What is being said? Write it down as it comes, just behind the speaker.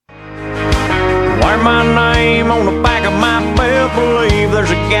my name on the back of my belt, believe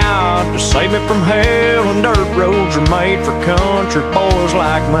there's a God to save me from hell, and dirt roads are made for country boys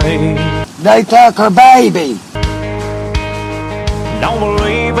like me. They took her baby. Don't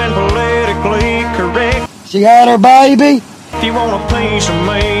believe in politically correct. She had her baby. If you want a piece of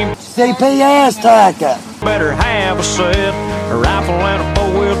me, CPS took it. better have a set. A rifle and a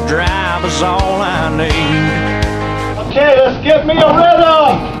four-wheel drive is all I need. Okay, let's get me a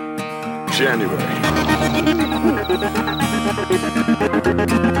rhythm. January.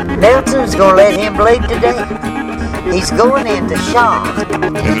 Nelson's gonna let him bleed today. He's going into shock.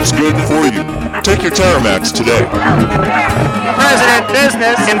 And it's good for you. Take your Terramax today. President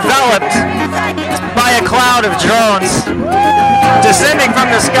business enveloped by a cloud of drones descending from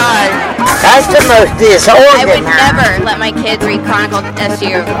the sky. That's the most disorganized. I would never let my kids read Chronicle SU.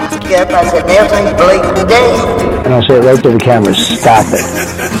 Yep, I said Nelson's bleeding today. And I'll say it right to the camera, stop it.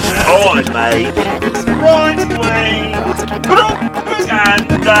 Hold it, mate. Right way.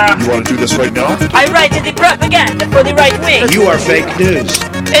 You want to do this right now? I write the propaganda for the right wing. You are fake news.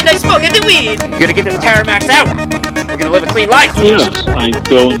 And I smoke the weed. You're gonna get this Terramax out. We're gonna live a clean life. Yes, I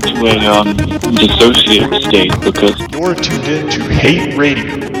go into a dissociative state because you're tuned in to Hate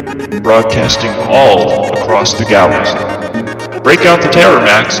Radio, broadcasting all across the galaxy. Break out the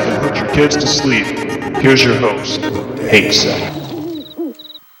Terramax and put your kids to sleep. Here's your host, Hate Set.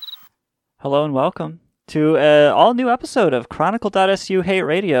 Hello and welcome to an all-new episode of Chronicle.su Hate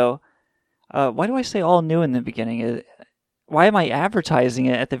Radio. Why do I say all new in the beginning? Why am I advertising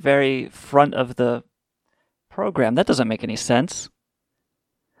it at the very front of the program? That doesn't make any sense.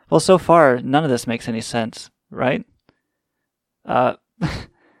 Well, so far, none of this makes any sense, right? Because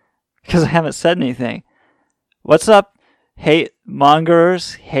I haven't said anything. What's up, hate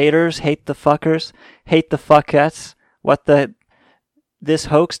mongers, haters, hate the fuckers, hate the fuckettes? This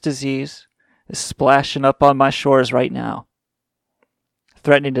hoax disease is splashing up on my shores right now,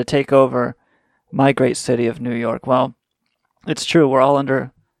 threatening to take over my great city of New York. Well, it's true. We're all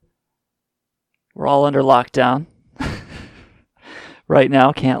under lockdown right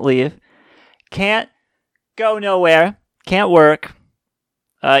now. Can't leave. Can't go nowhere. Can't work.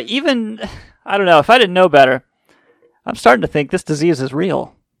 Even, I don't know, if I didn't know better, I'm starting to think this disease is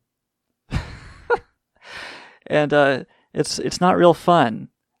real. And it's not real fun.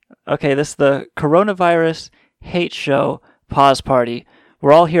 Okay, this is the Coronavirus Hate Show Pause Party.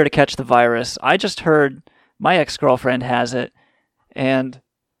 We're all here to catch the virus. I just heard my ex-girlfriend has it, and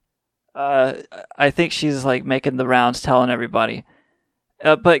I think she's like making the rounds, telling everybody.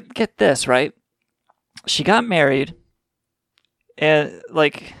 But get this, right? She got married, and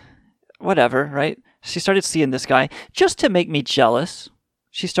like, whatever, right? She started seeing this guy just to make me jealous.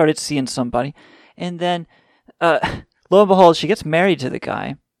 She started seeing somebody, and then, lo and behold, she gets married to the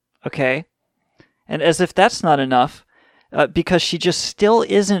guy. Okay? And as if that's not enough, because she just still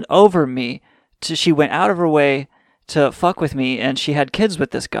isn't over me, she went out of her way to fuck with me, and she had kids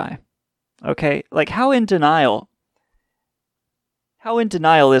with this guy. Okay? Like, how in denial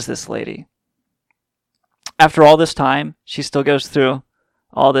is this lady? After all this time, she still goes through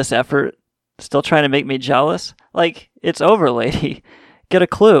all this effort, still trying to make me jealous? Like, it's over, lady. Get a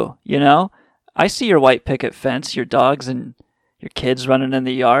clue, you know? I see your white picket fence, your dogs and your kids running in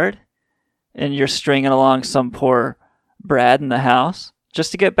the yard, and you're stringing along some poor Brad in the house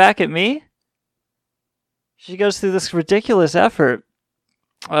just to get back at me? She goes through this ridiculous effort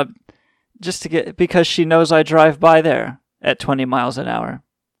just to get, because she knows I drive by there at 20 miles an hour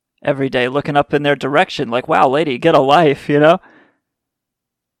every day, looking up in their direction like, wow, lady, get a life, you know?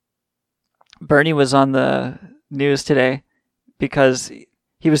 Bernie was on the news today because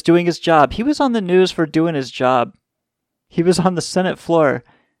he was doing his job. He was on the news for doing his job. He was on the Senate floor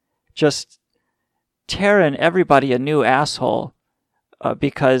just tearing everybody a new asshole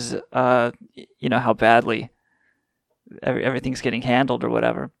because, you know, how badly everything's getting handled or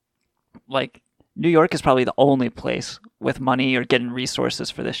whatever. Like, New York is probably the only place with money or getting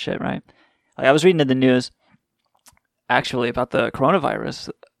resources for this shit, right? Like, I was reading in the news, actually, about the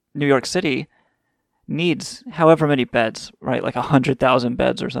coronavirus. New York City needs however many beds, right? Like 100,000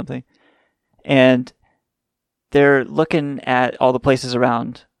 beds or something. And they're looking at all the places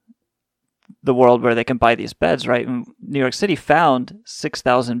around the world where they can buy these beds, right? And New York City found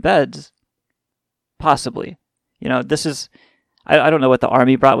 6,000 beds, possibly. You know, this is, I don't know what the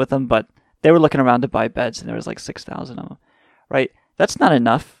army brought with them, but they were looking around to buy beds, and there was like 6,000 of them, right? That's not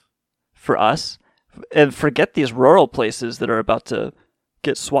enough for us. And forget these rural places that are about to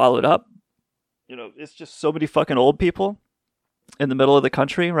get swallowed up. You know, it's just so many fucking old people in the middle of the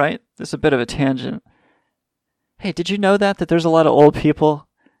country, right? This is a bit of a tangent. Hey, did you know that there's a lot of old people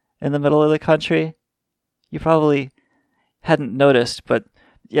in the middle of the country? You probably hadn't noticed, but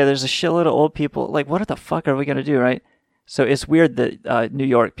yeah, there's a shitload of old people. Like, what the fuck are we going to do, right? So it's weird that New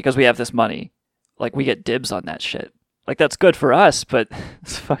York, because we have this money, like, we get dibs on that shit. Like, that's good for us, but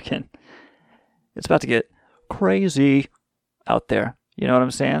it's about to get crazy out there. You know what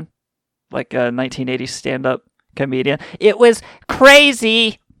I'm saying? Like a 1980s stand-up comedian. It was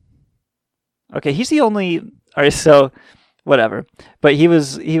crazy! Okay, he's the only... All right, so, whatever. But he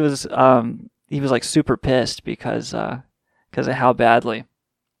was like super pissed because of how badly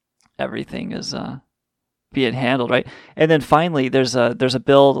everything is being handled, right? And then finally, there's a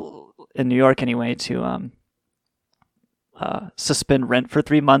bill in New York anyway to suspend rent for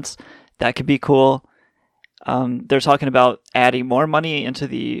 3 months. That could be cool. They're talking about adding more money into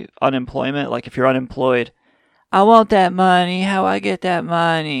the unemployment. Like if you're unemployed, I want that money. How I get that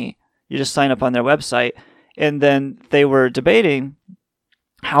money? You just sign up on their website. And then they were debating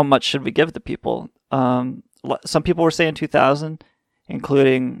how much should we give the people. Some people were saying 2,000,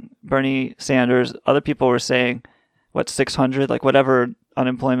 including Bernie Sanders. Other people were saying, 600, like whatever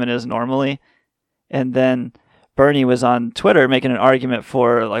unemployment is normally. And then Bernie was on Twitter making an argument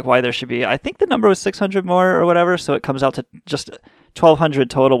for like why there should be, I think the number was 600 more or whatever. So it comes out to just 1,200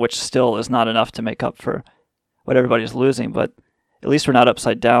 total, which still is not enough to make up for what everybody's losing. But at least we're not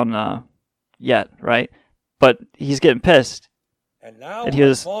upside down yet, right? But he's getting pissed. And now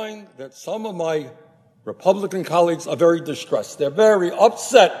I find that some of my Republican colleagues are very distressed. They're very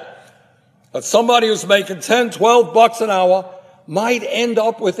upset that somebody who's making $10, $12 an hour might end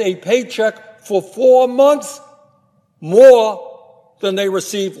up with a paycheck for 4 months more than they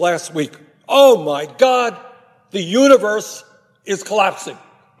received last week. Oh my God, the universe is collapsing.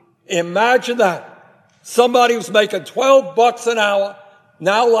 Imagine that. Somebody who's making $12 an hour,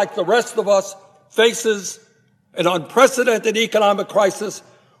 now like the rest of us, faces an unprecedented economic crisis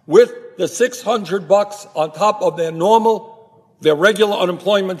with the $600 on top of their regular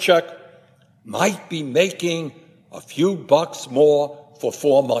unemployment check, might be making a few bucks more for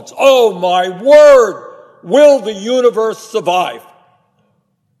 4 months. Oh my word! Will the universe survive?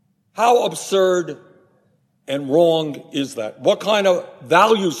 How absurd and wrong is that? What kind of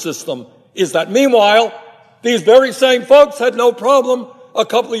value system is that? Meanwhile, these very same folks had no problem a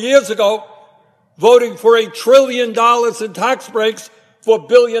couple of years ago voting for $1 trillion in tax breaks for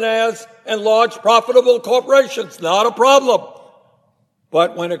billionaires and large profitable corporations. Not a problem.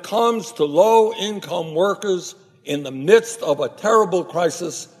 But when it comes to low-income workers in the midst of a terrible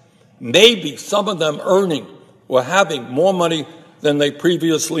crisis, maybe some of them earning or having more money than they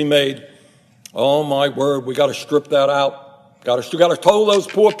previously made, oh my word, we got to strip that out. Got to tell those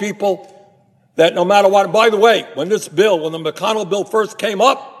poor people that no matter what. By the way, when the McConnell bill first came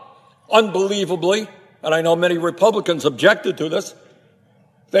up, unbelievably, and I know many Republicans objected to this,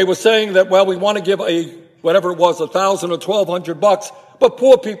 they were saying that, well, we want to give whatever it was, $1,000 or $1,200, but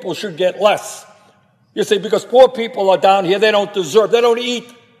poor people should get less. You see, because poor people are down here, they don't deserve, they don't eat,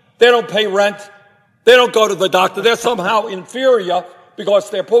 they don't pay rent, they don't go to the doctor, they're somehow inferior because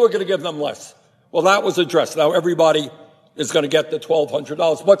they're poor, we're going to give them less. Well, that was addressed. Now everybody is going to get the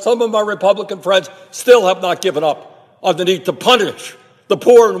 $1,200. But some of my Republican friends still have not given up on the need to punish the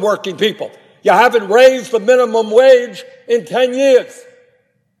poor and working people. You haven't raised the minimum wage in 10 years.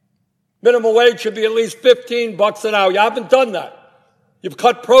 Minimum wage should be at least $15 an hour. You haven't done that. You've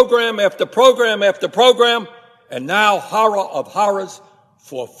cut program after program after program, and now, horror of horrors,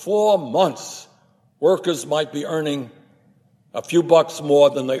 for 4 months, workers might be earning a few bucks more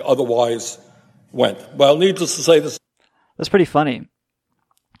than they otherwise went. Well, needless to say, this... That's pretty funny.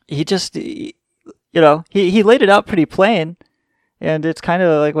 He just, he laid it out pretty plain, and it's kind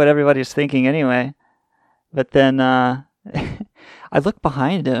of like what everybody's thinking anyway. But then I look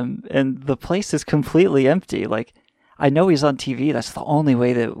behind him, and the place is completely empty. Like, I know he's on TV. That's the only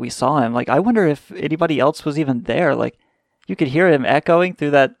way that we saw him. Like, I wonder if anybody else was even there. Like, you could hear him echoing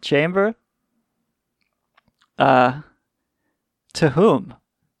through that chamber. To whom?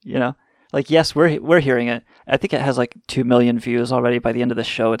 Like, yes, we're hearing it. I think it has like 2 million views already. By the end of the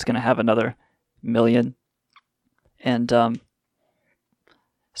show, it's going to have another million. And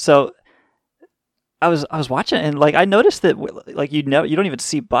so I was watching it, and like I noticed that like you don't even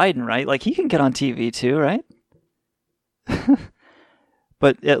see Biden, right? Like he can get on TV too, right?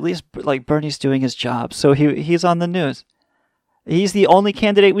 But at least like Bernie's doing his job, so he's on the news. He's the only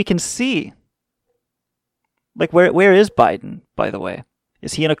candidate we can see. Like where is Biden, by the way?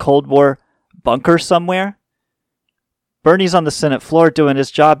 Is he in a Cold War bunker somewhere? Bernie's on the Senate floor doing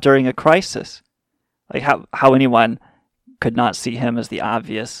his job during a crisis. Like how anyone could not see him as the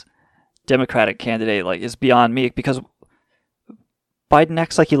obvious Democratic candidate, like, is beyond me, because Biden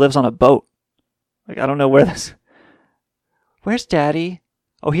acts like he lives on a boat. Like, I don't know where this... Where's Daddy?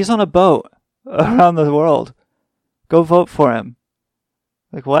 Oh, he's on a boat around the world. Go vote for him.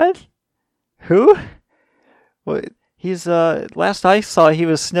 Like, what? Who? Well, he's, last I saw, he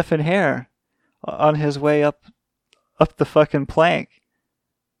was sniffing hair on his way up the fucking plank.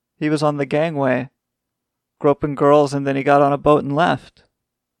 He was on the gangway, groping girls, and then he got on a boat and left.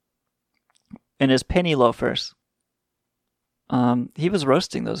 In his penny loafers. He was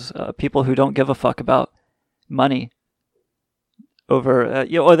roasting those people who don't give a fuck about money. Over,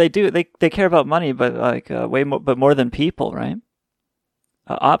 or they do. They care about money, but like way more, but more than people, right?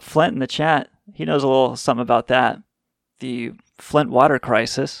 Op Flint in the chat, he knows a little something about that. The Flint water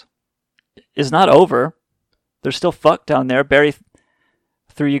crisis is not over. There's still fuck down there. Barry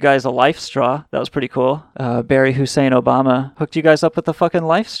threw you guys a life straw. That was pretty cool. Barry Hussein Obama hooked you guys up with a fucking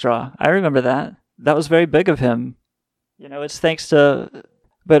life straw. I remember that. That was very big of him. You know, it's thanks to,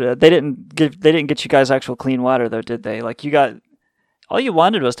 but they didn't get you guys actual clean water though, did they? Like all you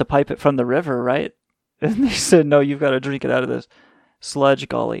wanted was to pipe it from the river, right? And they said, no, you've got to drink it out of this sludge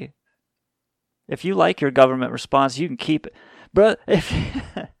gully. If you like your government response, you can keep it. Bro,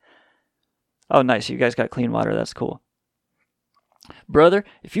 oh, nice. You guys got clean water. That's cool. Brother,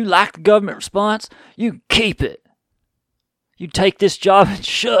 if you like the government response, you can keep it. You take this job and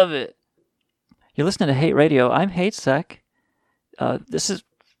shove it. You're listening to Hate Radio. I'm HateSec. This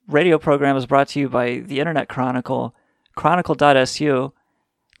radio program is brought to you by the Internet Chronicle, chronicle.su.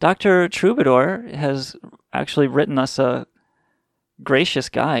 Dr. Troubadour has actually written us a gracious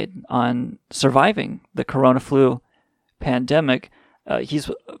guide on surviving the corona flu pandemic.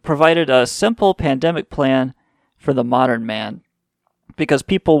 He's provided a simple pandemic plan for the modern man because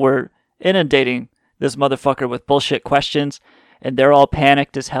people were inundating this motherfucker with bullshit questions, and they're all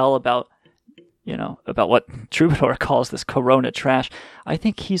panicked as hell about what Troubadour calls this corona trash. I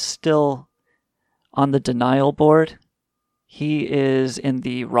think he's still on the denial board. He is in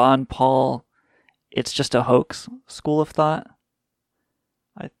the Ron Paul, it's just a hoax school of thought.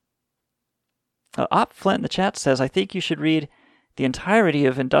 Op Flint in the chat says, I think you should read the entirety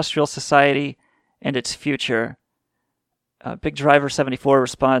of Industrial Society and Its Future. Big Driver 74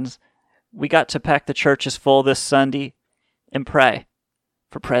 responds, we got to pack the churches full this Sunday and pray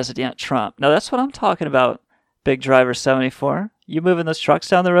for President Trump. Now that's what I'm talking about, Big Driver 74. You moving those trucks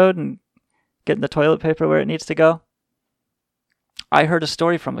down the road and getting the toilet paper where it needs to go? I heard a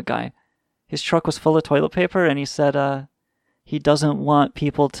story from a guy. His truck was full of toilet paper, and he said he doesn't want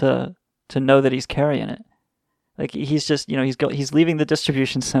people to know that he's carrying it. Like he's just, he's leaving the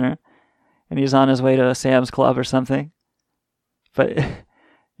distribution center, and he's on his way to a Sam's Club or something. But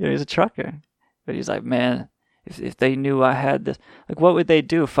he's a trucker. But he's like, man, if they knew I had this, like, what would they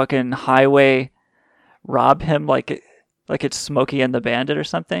do? Fucking highway rob him like it's Smokey and the Bandit or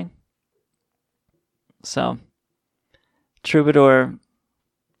something? So Troubadour,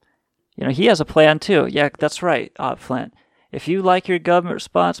 he has a plan too. Yeah, that's right, Flint. If you like your government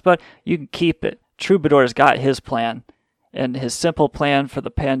response, but you can keep it. Troubadour's got his plan, and his simple plan for the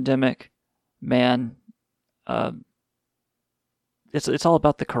pandemic, man. It's all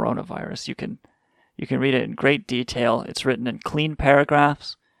about the coronavirus. You can read it in great detail. It's written in clean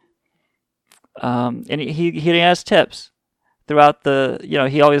paragraphs, and he has tips throughout the.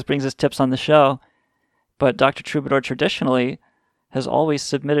 He always brings his tips on the show. But Dr. Troubadour traditionally has always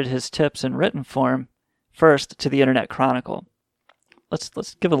submitted his tips in written form first to the Internet Chronicle.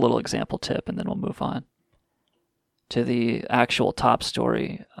 Let's give a little example tip, and then we'll move on to the actual top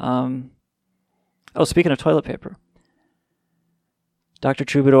story. Speaking of toilet paper, Dr.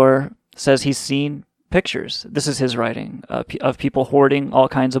 Troubadour says he's seen pictures. This is his writing of people hoarding all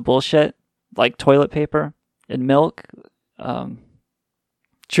kinds of bullshit like toilet paper and milk.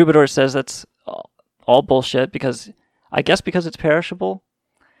 Troubadour says that's all bullshit because it's perishable.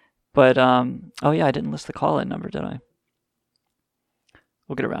 But, I didn't list the call-in number, did I?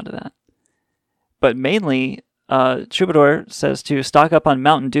 We'll get around to that. But mainly, Troubadour says to stock up on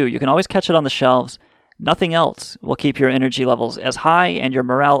Mountain Dew. You can always catch it on the shelves. Nothing else will keep your energy levels as high and your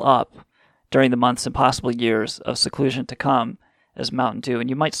morale up during the months and possible years of seclusion to come as Mountain Dew. And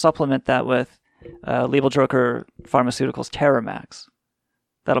you might supplement that with Label Joker Pharmaceuticals Terramax.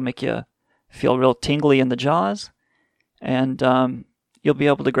 That'll make you feel real tingly in the jaws, and you'll be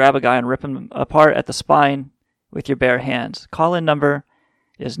able to grab a guy and rip him apart at the spine with your bare hands. Call-in number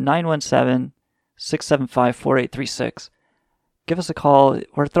is 917-675-4836. Give us a call.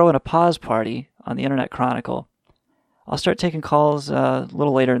 We're throwing a pause party on the Internet Chronicle. I'll start taking calls a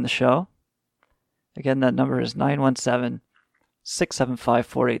little later in the show. Again, that number is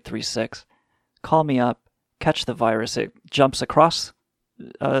 917-675-4836. Call me up. Catch the virus. It jumps across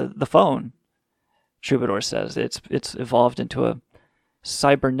the phone. Troubadour says. It's evolved into a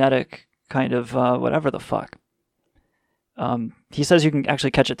cybernetic kind of whatever the fuck. He says you can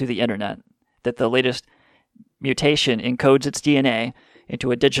actually catch it through the internet, that the latest mutation encodes its DNA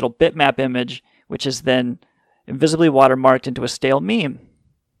into a digital bitmap image, which is then invisibly watermarked into a stale meme.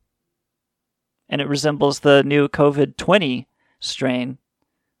 And it resembles the new COVID-20 strain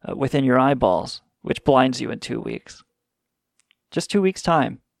within your eyeballs, which blinds you in 2 weeks. Just 2 weeks'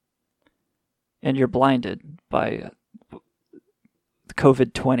 time. And you're blinded by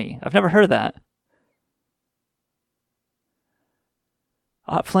COVID-20. I've never heard of that.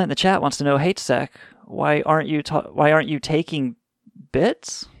 Flint in the chat wants to know, HateSec, why aren't you taking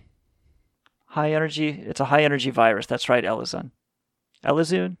bits? High energy. It's a high energy virus. That's right, Elizun.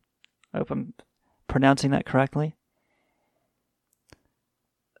 Elizun? I hope I'm pronouncing that correctly.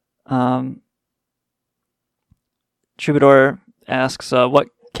 Troubadour asks, what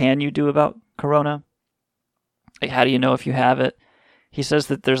can you do about corona? Like, how do you know if you have it? He says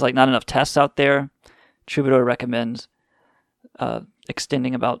that there's not enough tests out there. Troubadour recommends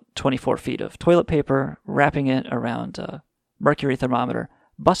extending about 24 feet of toilet paper, wrapping it around a mercury thermometer,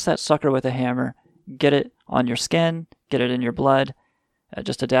 bust that sucker with a hammer, get it on your skin, get it in your blood.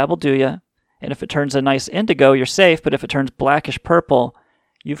 Just a dab will do ya. And if it turns a nice indigo, you're safe. But if it turns blackish purple,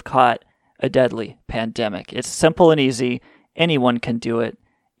 you've caught a deadly pandemic. It's simple and easy. Anyone can do it,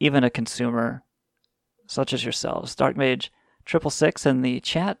 even a consumer such as yourselves. Dark Mage 666 in the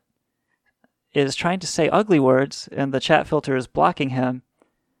chat is trying to say ugly words, and the chat filter is blocking him.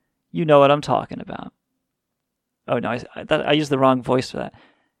 You know what I'm talking about. Oh, no, I used the wrong voice for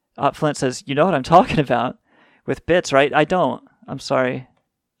that. Flint says, you know what I'm talking about with bits, right? I don't. I'm sorry.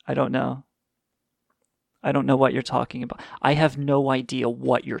 I don't know. I don't know what you're talking about. I have no idea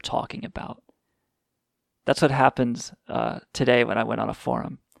what you're talking about. That's what happens today when I went on a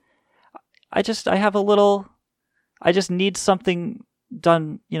forum. I just need something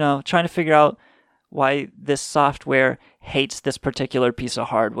done, trying to figure out why this software hates this particular piece of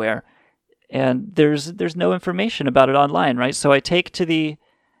hardware. And there's no information about it online, right? So I take to the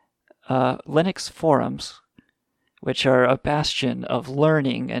Linux forums, which are a bastion of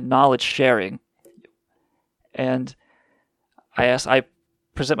learning and knowledge sharing. And I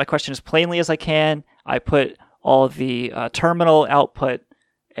present my question as plainly as I can. I put all the terminal output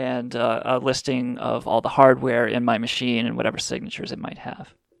and a listing of all the hardware in my machine and whatever signatures it might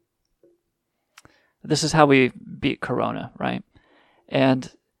have. This is how we beat Corona, right? And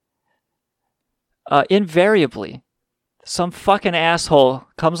invariably, some fucking asshole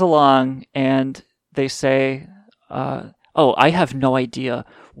comes along and they say, oh, I have no idea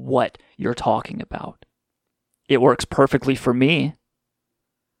what you're talking about. It works perfectly for me.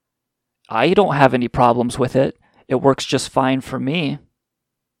 I don't have any problems with it. It works just fine for me.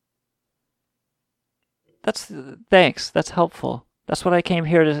 Thanks. That's helpful. That's what I came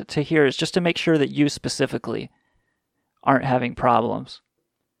here to hear, is just to make sure that you specifically aren't having problems.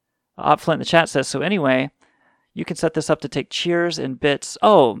 Flint in the chat says, so anyway, you can set this up to take cheers and bits.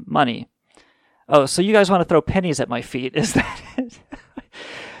 Oh, money. Oh, so you guys want to throw pennies at my feet? Is that it?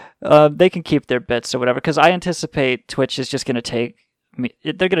 They can keep their bits or whatever, because I anticipate Twitch is just going to take me.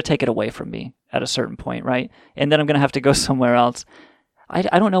 They're going to take it away from me at a certain point, right? And then I'm going to have to go somewhere else. I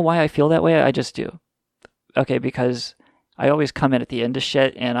don't know why I feel that way. I just do. Okay, because I always come in at the end of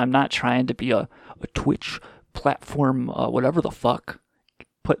shit, and I'm not trying to be a Twitch platform, whatever the fuck.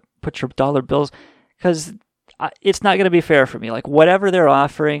 Put your dollar bills, because it's not going to be fair for me. Like, whatever they're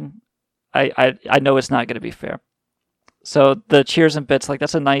offering, I know it's not going to be fair. So the cheers and bits,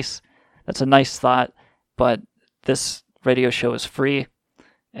 that's a nice thought, but this radio show is free,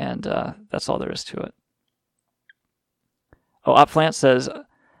 and that's all there is to it. Oh, Opflant says,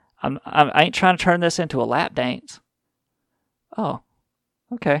 I ain't trying to turn this into a lap dance. Oh,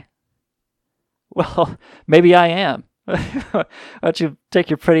 okay. Well, maybe I am. Why don't you take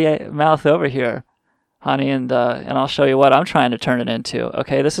your pretty mouth over here, honey, and I'll show you what I'm trying to turn it into.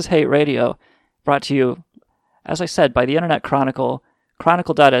 Okay, this is Hate Radio, brought to you, as I said, by the Internet Chronicle,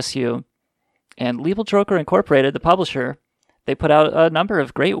 Chronicle.su, and Leibel-Droker Incorporated, the publisher. They put out a number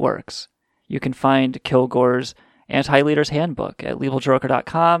of great works. You can find Kilgore's Anti-Leader's Handbook at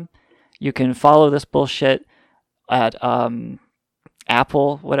Leibel-Droker.com. You can follow this bullshit at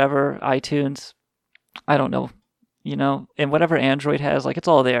Apple, whatever, iTunes. I don't know. And whatever Android has, it's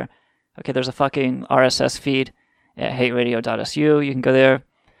all there. Okay, there's a fucking RSS feed at hateradio.su. You can go there,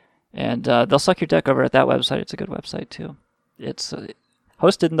 and they'll suck your dick over at that website. It's a good website, too. It's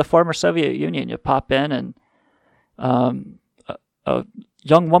hosted in the former Soviet Union. You pop in, and a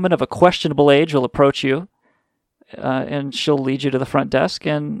young woman of a questionable age will approach you, and she'll lead you to the front desk,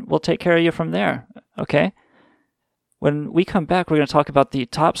 and we'll take care of you from there. Okay? When we come back, we're going to talk about the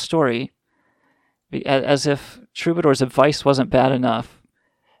top story, as if Troubadour's advice wasn't bad enough.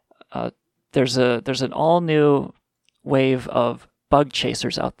 There's an all-new wave of bug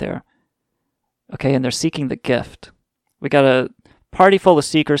chasers out there. Okay, and they're seeking the gift. We got a party full of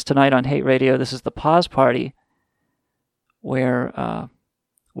seekers tonight on Hate Radio. This is the pause party where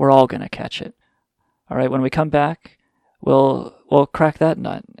we're all going to catch it. All right, when we come back, we'll crack that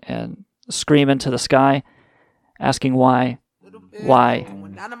nut and scream into the sky, asking why. And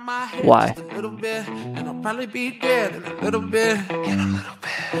I'll probably be dead in a little bit.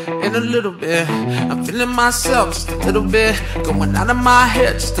 In a little bit. I'm feeling myself just a little bit. Going out of my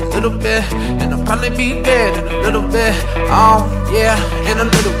head just a little bit. And I'll probably be dead in a little bit. Oh, yeah, in a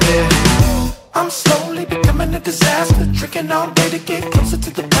little bit. I'm slowly becoming a disaster. Drinking all day to get closer to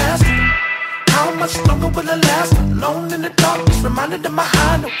the past. How much longer will it last? Alone in the darkness, reminded of my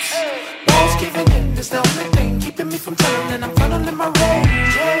high notes. Walls giving in is the only thing keeping me from turning. I'm funneling my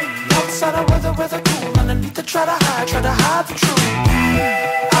rage. Outside of weather cool. Underneath to try to hide the truth.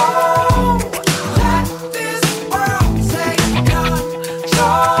 Oh, let this world take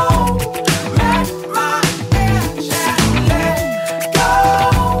control. Let my engine let go.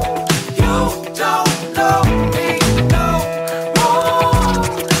 You don't know me no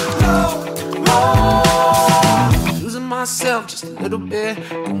more. Losing myself just a little bit.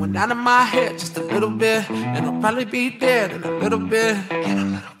 Going out of my head just a little bit. And I'll probably be dead in a little bit.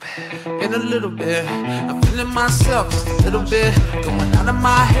 In a little bit. I'm feeling myself just a little bit. Going out of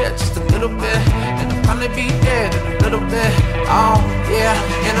my head just a little bit. And I'll probably be dead in a little bit. Oh, yeah,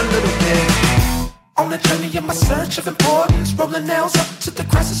 in a little bit. On the journey of my search of importance. Rolling nails up to the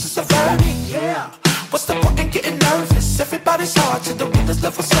crisis is averting. Yeah. What's the point in getting nervous? Everybody's hard to the windows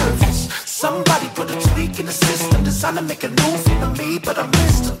level surface. Somebody put a tweak in the system, designed to make a new thing of me, but I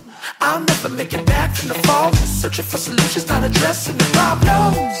missed them. I'll never make it back from the fall. Searching for solutions, not addressing the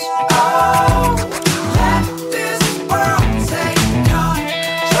problems. Oh, let this world take control.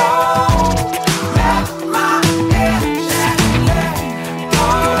 Let my engine let go.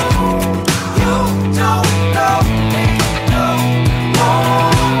 You don't know me no more.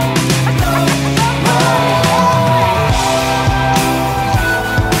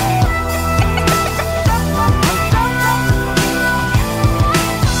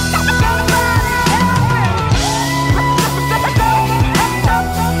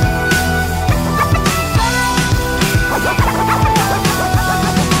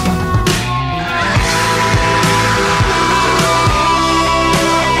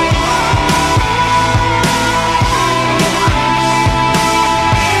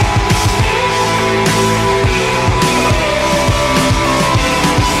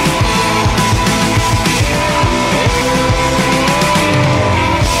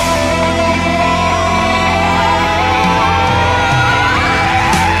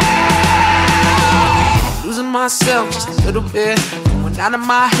 Myself just a little bit, going out of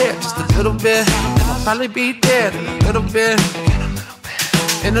my head just a little bit, and I'll probably be dead in a little bit,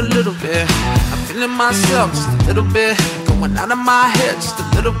 in a little bit. I'm feeling myself just a little bit, going out of my head just a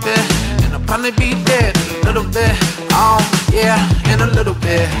little bit, and I'll probably be dead in a little bit. Oh yeah, in a little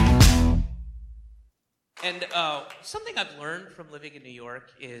bit. And something I've learned from living in New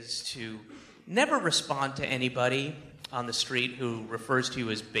York is to never respond to anybody on the street who refers to you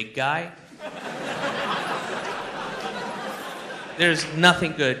as big guy. There's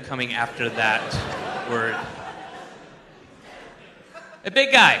nothing good coming after that word. Hey,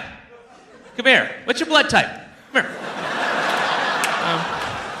 big guy, come here. What's your blood type? Come here.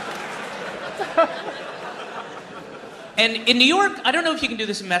 And in New York, I don't know if you can do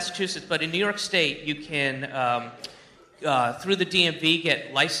this in Massachusetts, but in New York State, you can, through the DMV,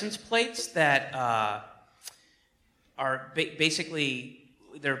 get license plates that are basically...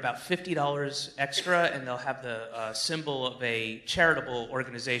 They're about $50 extra, and they'll have the symbol of a charitable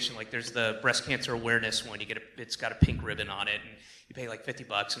organization. Like there's the breast cancer awareness one. It's got a pink ribbon on it, and you pay like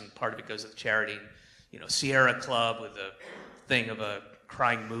 $50, and part of it goes to the charity. You know, Sierra Club with a thing of a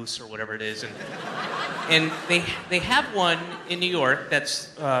crying moose or whatever it is, and they have one in New York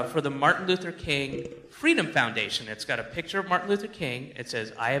that's for the Martin Luther King Freedom Foundation. It's got a picture of Martin Luther King. It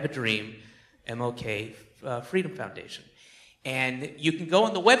says, "I have a dream, MLK Freedom Foundation." And you can go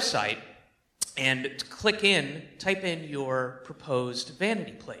on the website and type in your proposed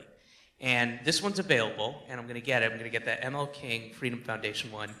vanity plate. And this one's available, and I'm going to get it. I'm going to get the ML King Freedom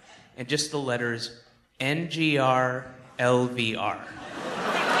Foundation one, and just the letters NGR LVR.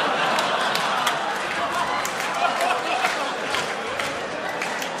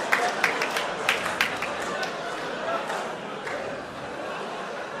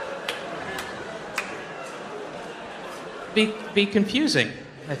 be confusing,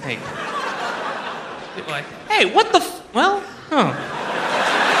 I think. Like, hey, what the well, huh.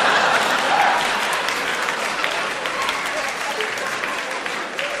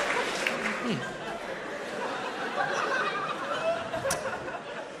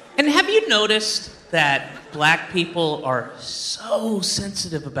 And have you noticed that black people are so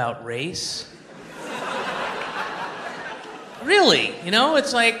sensitive about race? Really, you know,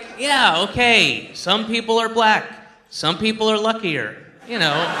 it's like, yeah, okay, some people are black, some people are luckier, you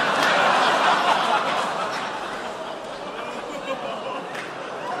know.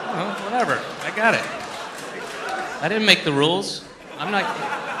 Well, whatever, I got it. I didn't make the rules. I'm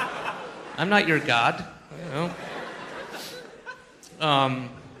not your god, you know.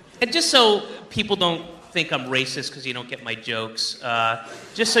 And just so people don't think I'm racist because you don't get my jokes,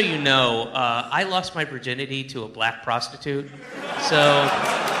 just so you know, I lost my virginity to a black prostitute. So,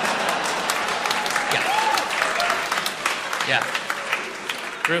 yeah.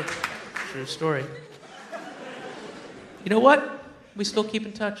 True story. You know what? We still keep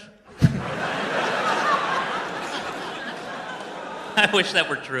in touch. I wish that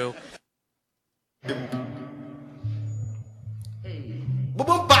were true.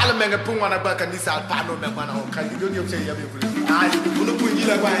 Bubun parliament pun wana ba kan disal pano me mana o kan do nyop se yabe bulu ai bunu pun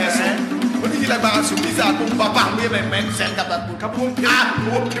yila ba ese bunu yila ba su bisa pun papa me men sen ka ba ka pun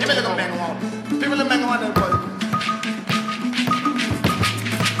o ke me le ko men o pe me le men o na ko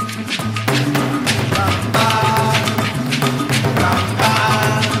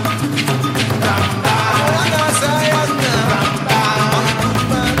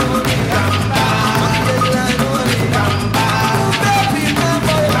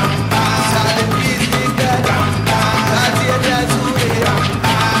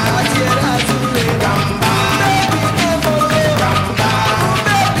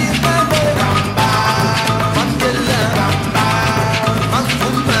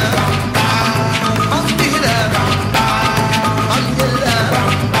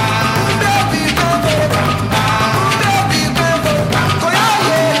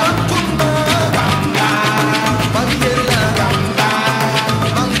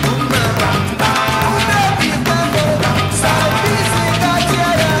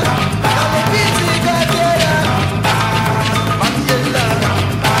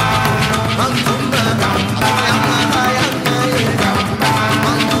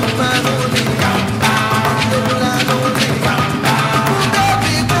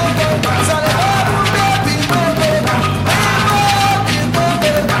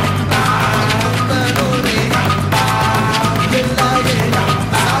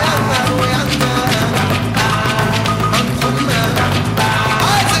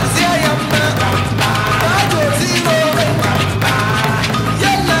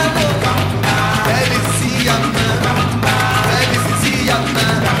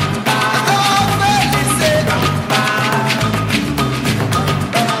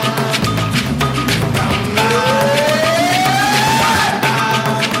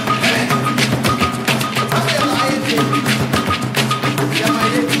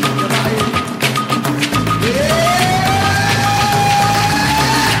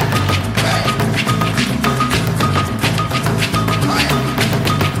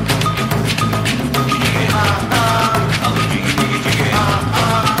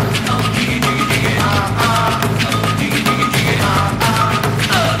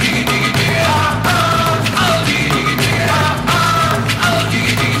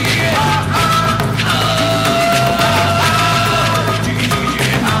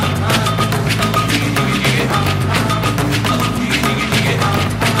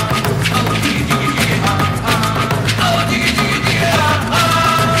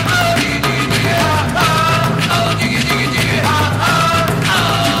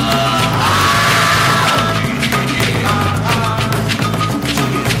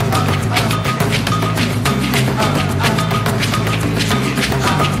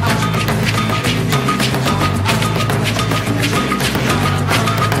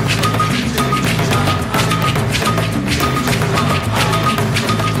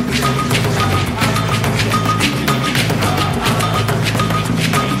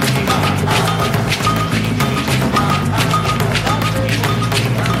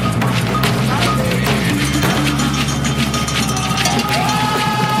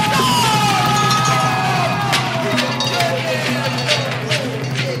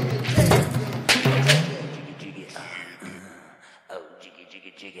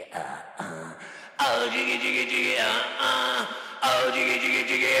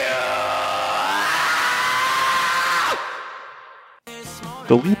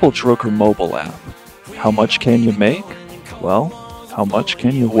The Leopold Drucker mobile app. How much can you make? Well, how much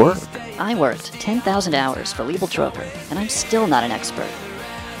can you work? I worked 10,000 hours for Liebel Troker, and I'm still not an expert.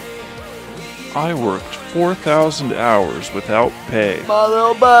 I worked 4,000 hours without pay. My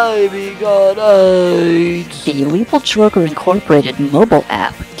little baby got AIDS. The Liebel Troker Incorporated mobile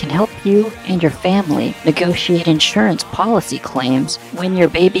app can help you and your family negotiate insurance policy claims when your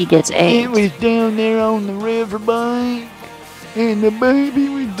baby gets AIDS. It was down there on the riverbank, and the baby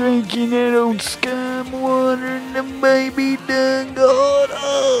was drinking that old scum water, and the baby done got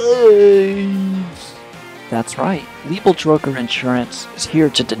AIDS. That's right. Liebel Troker Insurance is here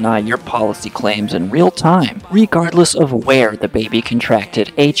to deny your policy claims in real time, regardless of where the baby contracted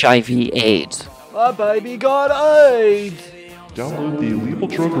HIV/AIDS. My baby got AIDS. Download the Liebel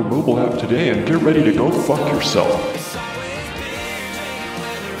Troker mobile app today and get ready to go fuck yourself.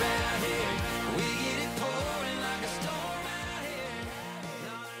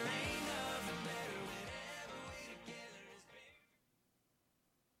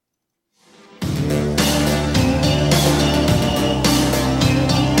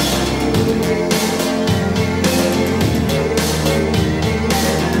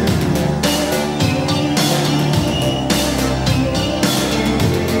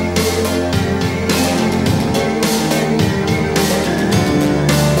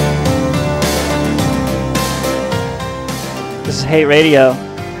 This is Hate Radio.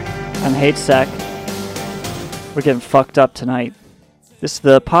 I'm HateSec. We're getting fucked up tonight. This is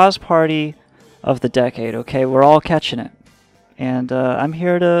the pause party of the decade, okay? We're all catching it. And I'm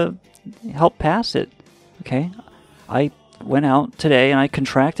here to help pass it, okay? I went out today and I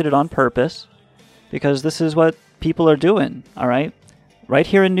contracted it on purpose because this is what people are doing, all right? Right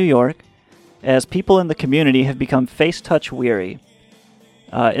here in New York, as people in the community have become face-touch weary.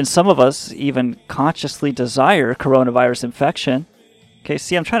 And some of us even consciously desire coronavirus infection. Okay,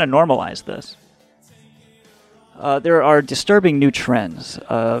 see, I'm trying to normalize this. There are disturbing new trends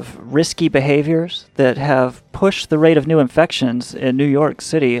of risky behaviors that have pushed the rate of new infections in New York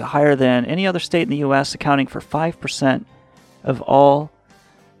City higher than any other state in the U.S., accounting for 5% of all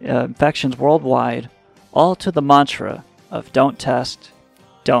infections worldwide, all to the mantra of don't test,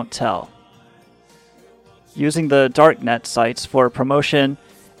 don't tell. Using the darknet sites for promotion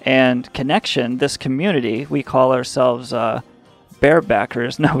and connection, this community, we call ourselves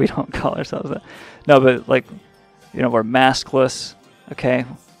barebackers. No, we don't call ourselves that. No, but like, you know, we're maskless, okay?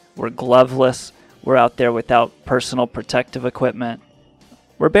 We're gloveless. We're out there without personal protective equipment.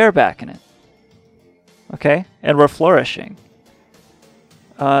 We're barebacking it, okay? And we're flourishing.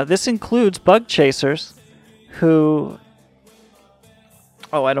 This includes bug chasers who,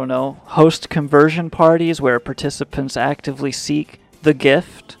 host conversion parties where participants actively seek the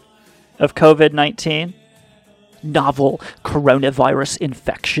gift of COVID-19. Novel coronavirus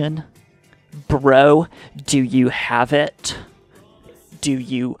infection. Bro, do you have it? Do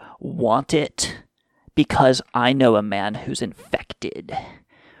you want it? Because I know a man who's infected.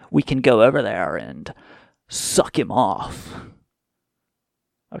 We can go over there and suck him off.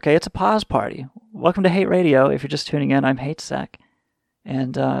 Okay, it's a pause party. Welcome to Hate Radio. If you're just tuning in, I'm HateSec.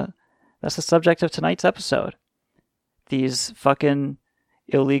 And that's the subject of tonight's episode. These fucking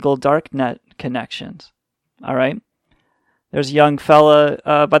illegal darknet connections. All right? There's a young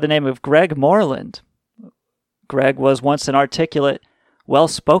fella by the name of Greg Moreland. Greg was once an articulate,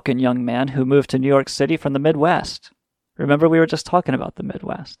 well-spoken young man who moved to New York City from the Midwest. Remember, we were just talking about the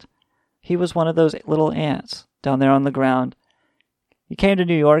Midwest. He was one of those little ants down there on the ground. He came to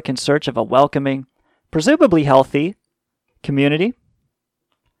New York in search of a welcoming, presumably healthy community.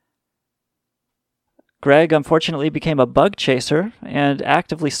 Greg unfortunately became a bug chaser and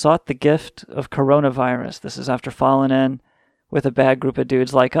actively sought the gift of coronavirus. This is after falling in with a bad group of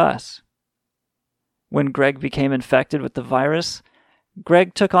dudes like us. When Greg became infected with the virus,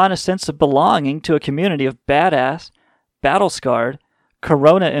 Greg took on a sense of belonging to a community of badass, battle-scarred,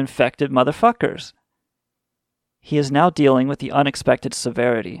 corona-infected motherfuckers. He is now dealing with the unexpected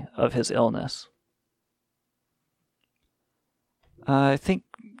severity of his illness. I think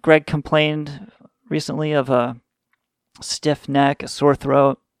Greg complained recently of a stiff neck, a sore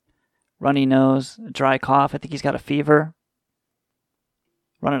throat, runny nose, a dry cough. I think he's got a fever.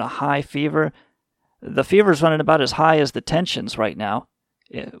 Running a high fever. The fever's running about as high as the tensions right now,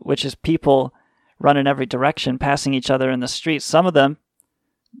 which is people running every direction, passing each other in the streets. Some of them,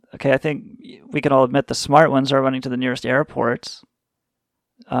 okay, I think we can all admit the smart ones are running to the nearest airports,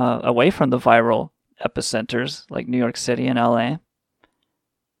 away from the viral epicenters like New York City and LA.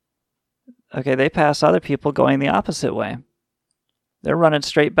 Okay, they pass other people going the opposite way. They're running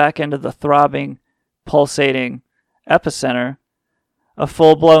straight back into the throbbing, pulsating epicenter a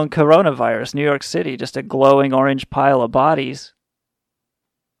full-blown coronavirus. New York City, just a glowing orange pile of bodies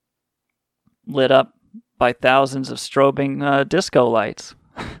lit up by thousands of strobing disco lights.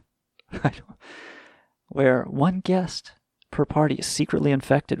 Where one guest per party is secretly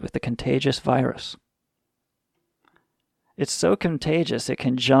infected with the contagious virus. It's so contagious it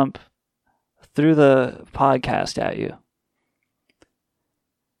can jump through the podcast at you.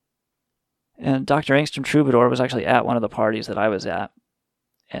 And Dr. Angstrom Troubadour was actually at one of the parties that I was at.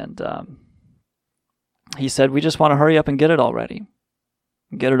 And he said, we just want to hurry up and get it already.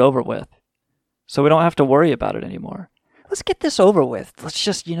 Get it over with. So we don't have to worry about it anymore. Let's get this over with. Let's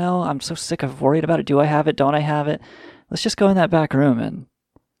just, I'm so sick of worried about it. Do I have it? Don't I have it? Let's just go in that back room and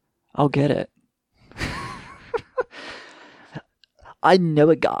I'll get it. I know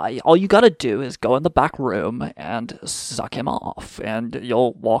a guy. All you gotta do is go in the back room and suck him off, and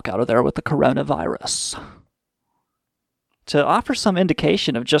you'll walk out of there with the coronavirus. To offer some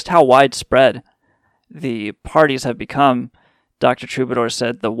indication of just how widespread the parties have become, Dr. Troubadour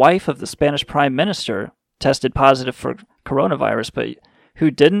said the wife of the Spanish Prime Minister tested positive for coronavirus, but who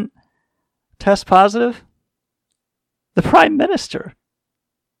didn't test positive? The Prime Minister.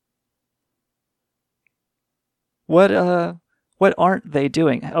 What aren't they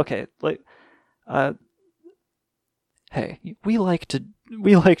doing? Okay, hey, we like to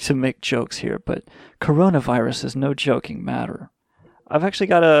make jokes here, but coronavirus is no joking matter. I've actually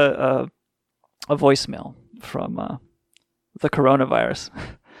got a voicemail from the coronavirus.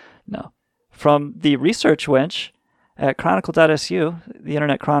 No, from the research wench at Chronicle.su, the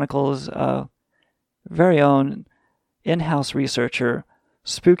Internet Chronicle's very own in-house researcher,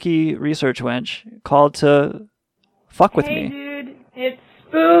 spooky research wench, called to fuck with me. Dude, it's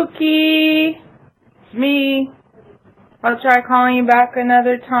spooky. It's me. I'll try calling you back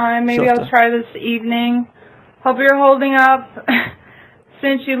another time. Maybe I'll try this evening. Hope you're holding up.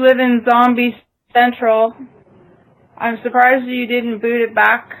 Since you live in Zombie Central, I'm surprised you didn't boot it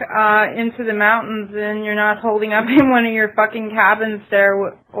back into the mountains and you're not holding up in one of your fucking cabins there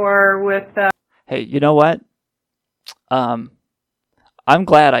or with... Hey, you know what? I'm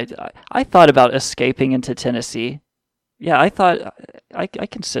glad I thought about escaping into Tennessee. Yeah, I thought I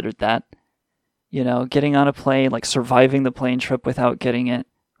considered that. Getting on a plane, like surviving the plane trip without getting it,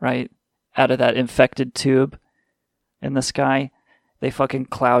 right? Out of that infected tube in the sky. They fucking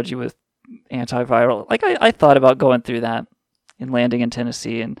cloud you with antiviral. Like, I thought about going through that and landing in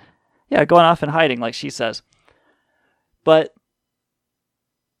Tennessee and, yeah, going off and hiding, like she says. But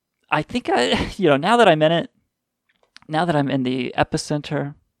I think now that I'm in it, now that I'm in the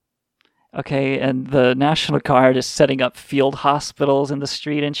epicenter, okay, and the National Guard is setting up field hospitals in the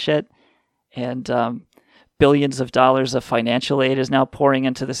street and shit, and billions of dollars of financial aid is now pouring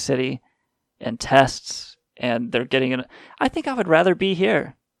into the city, and tests, and they're getting it. I think I would rather be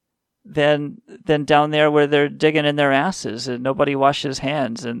here than down there where they're digging in their asses and nobody washes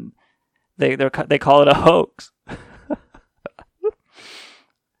hands and they call it a hoax.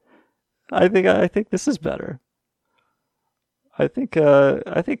 I think this is better. I think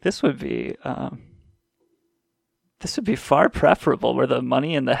this would be far preferable where the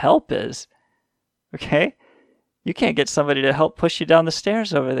money and the help is. Okay? You can't get somebody to help push you down the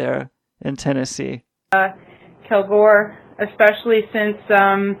stairs over there in Tennessee. Kilgore, especially since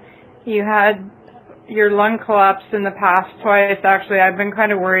you had your lung collapse in the past twice. Actually, I've been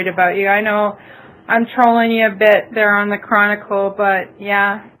kind of worried about you. I know I'm trolling you a bit there on the Chronicle, but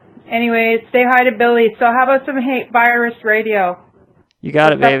yeah. Anyways, say hi to Billy. So how about some hate virus radio? You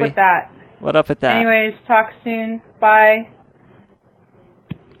got it, baby. What's up with that? What up with that? Anyways, talk soon. Bye.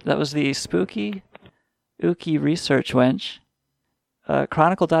 That was the spooky, ooky research wench.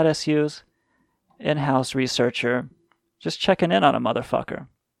 Chronicle.su's in-house researcher. Just checking in on a motherfucker.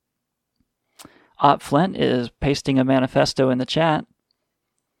 Op Flint is pasting a manifesto in the chat.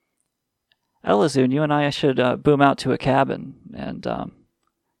 Elazun, you and I should boom out to a cabin and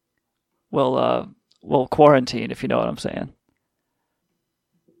we'll quarantine, if you know what I'm saying.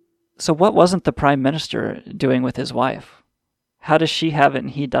 So what wasn't the Prime Minister doing with his wife? How does she have it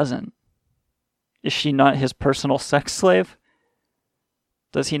and he doesn't? Is she not his personal sex slave?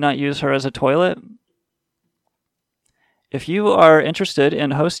 Does he not use her as a toilet? If you are interested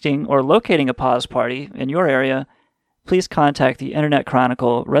in hosting or locating a pause party in your area, please contact the Internet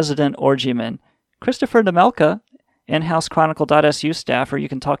Chronicle resident orgyman, Christopher Nemelka, in-house Chronicle.su staff, or you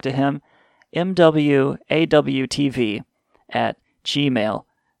can talk to him,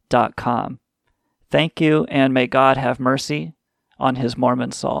 mwawtv@gmail.com. Thank you, and may God have mercy on his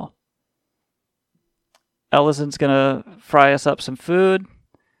Mormon soul. Ellison's going to fry us up some food.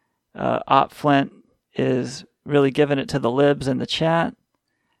 Op Flint is really giving it to the libs in the chat.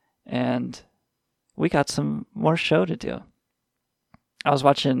 And we got some more show to do. I was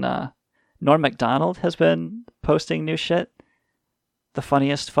watching Norm Macdonald has been posting new shit. The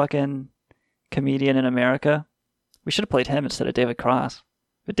funniest fucking comedian in America. We should have played him instead of David Cross.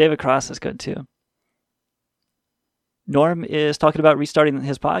 But David Cross is good too. Norm is talking about restarting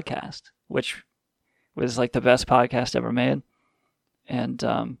his podcast, which was like the best podcast ever made.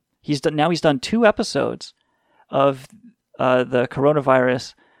 And he's done 2 episodes of the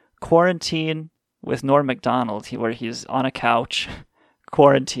coronavirus quarantine with Norm Macdonald, where he's on a couch,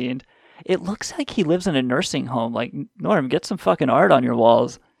 quarantined. It looks like he lives in a nursing home. Like, Norm, get some fucking art on your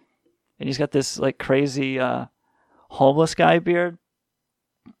walls. And he's got this like crazy homeless guy beard.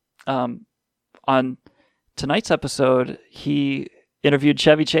 On tonight's episode, he interviewed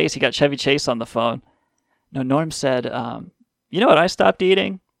Chevy Chase. He got Chevy Chase on the phone. No, Norm said, you know what I stopped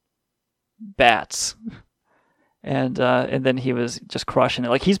eating? Bats. And then he was just crushing it.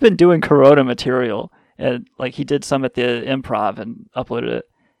 Like, he's been doing Corona material. And like, he did some at the Improv and uploaded it.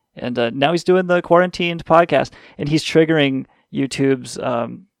 And now he's doing the quarantined podcast. And he's triggering YouTube's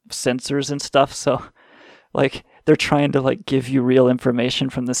censors and stuff. So like, they're trying to like give you real information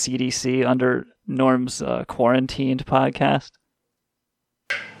from the CDC under Norm's quarantined podcast.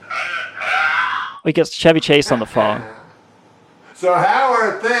 He gets Chevy Chase on the phone. So how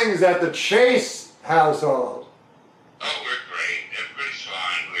are things at the Chase household? Oh, we're great. Everybody's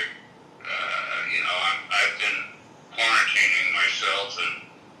fine. I've been quarantining myself and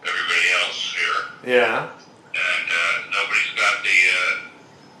everybody else here. Yeah. And nobody's got the,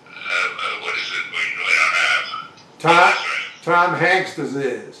 what is it we don't have? Tom Hanks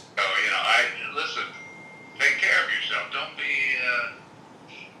disease. Oh, listen, take care of yourself. Don't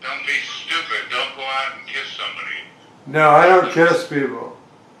be stupid. Don't go out and kiss somebody. No, I don't kiss people.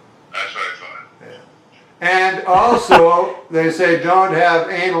 That's what I thought. Yeah. And also, they say don't have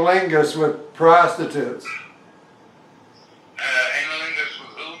analingus with prostitutes. Analingus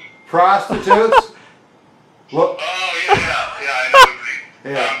with who? Prostitutes? Look. Oh, yeah, I know what you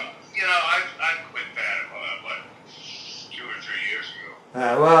mean. Yeah. I quit that, what, 2 or 3 years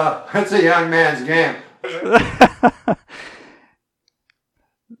ago. Well, it's a young man's game.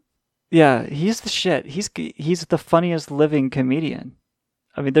 Yeah, he's the shit. He's the funniest living comedian.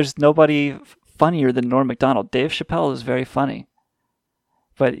 I mean, there's nobody funnier than Norm Macdonald. Dave Chappelle is very funny,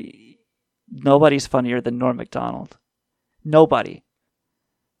 but nobody's funnier than Norm Macdonald. Nobody.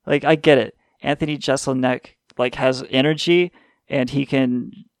 Like, I get it. Anthony Jeselnik like has energy, and he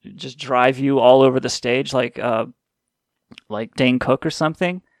can just drive you all over the stage like Dane Cook or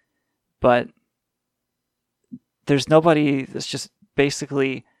something. But there's nobody that's just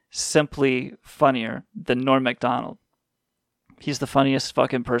basically simply funnier than Norm Macdonald. He's the funniest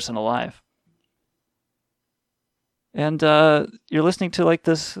fucking person alive. And you're listening to like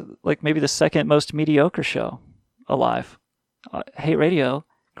this, like maybe the second most mediocre show alive. Hate Radio,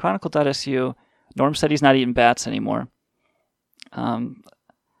 Chronicle.su. Norm said he's not eating bats anymore. I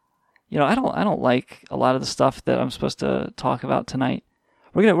don't like a lot of the stuff that I'm supposed to talk about tonight.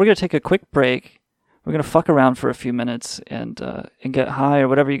 We're gonna take a quick break. We're gonna fuck around for a few minutes and get high or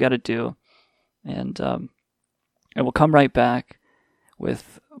whatever you got to do, and we'll come right back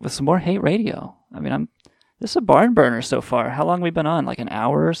with some more Hate Radio. I mean, this is a barn burner so far. How long have we been on? Like an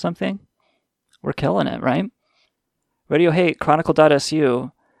hour or something? We're killing it, right? Radio Hate,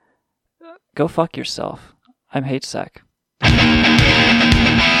 Chronicle.su. Go fuck yourself. I'm HateSec.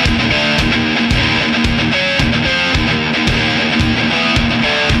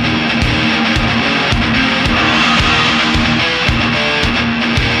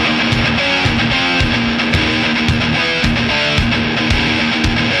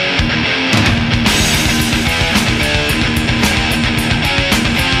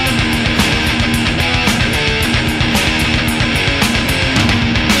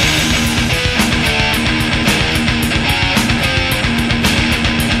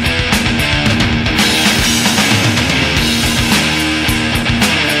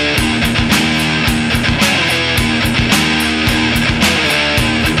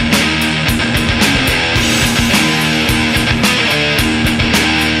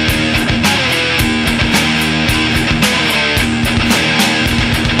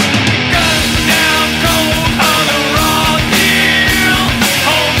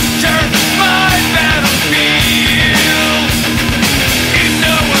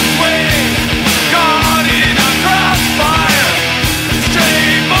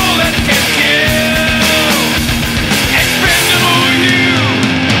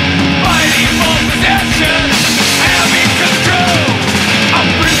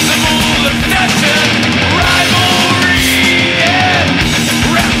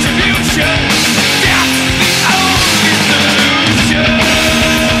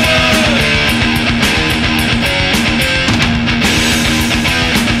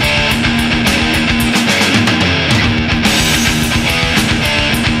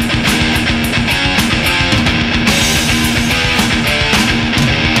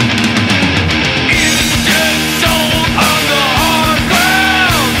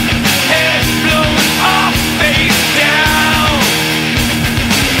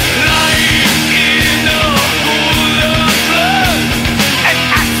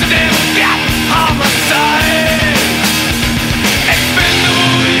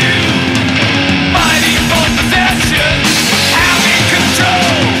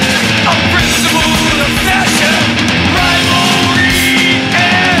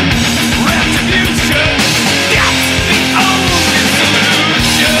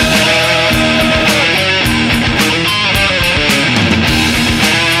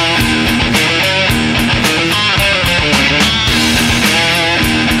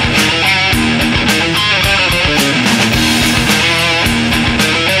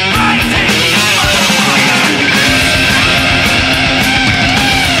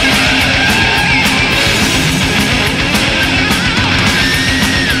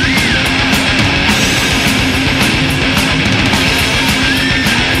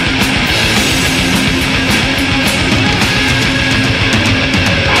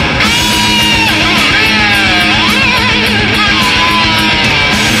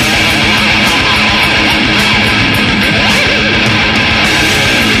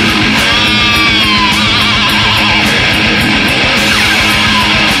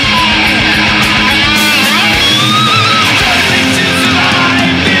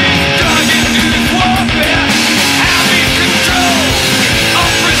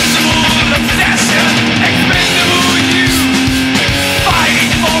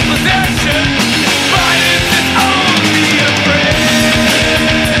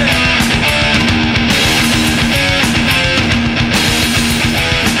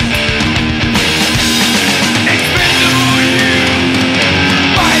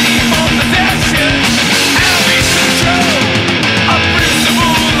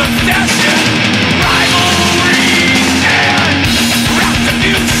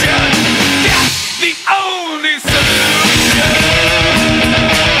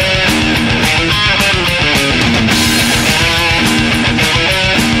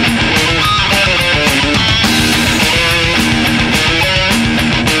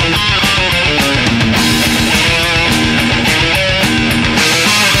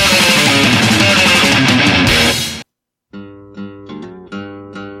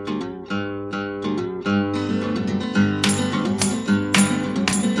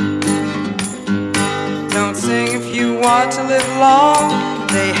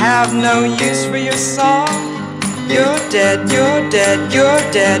 have no use for your song. You're dead, you're dead, you're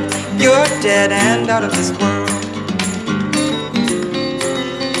dead, you're dead and out of this world.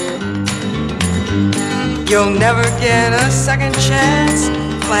 You'll never get a second chance.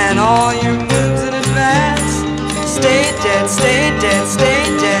 Plan all your moves in advance. Stay dead, stay dead, stay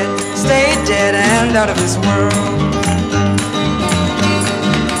dead, stay dead and out of this world.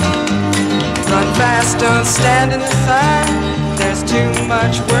 Run fast, don't stand in the sun. There's too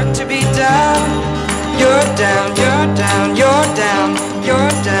much work to be done. You're down, you're down, you're down,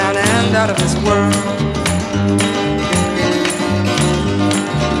 you're down and out of this world.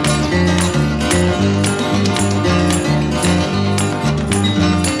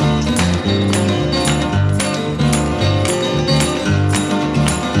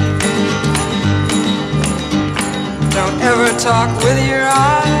 Don't ever talk with your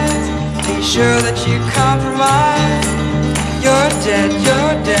eyes. Be sure that you compromise. You're dead,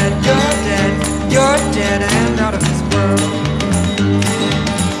 you're dead, you're dead, you're dead and out of this world.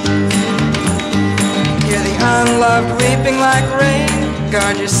 Hear the unloved weeping like rain.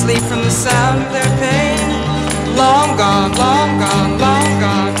 Guard your sleep from the sound of their pain. Long gone, long gone, long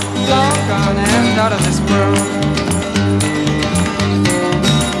gone, long gone and out of this world.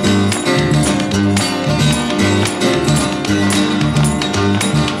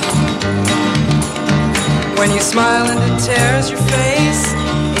 When you smile and it tears your face,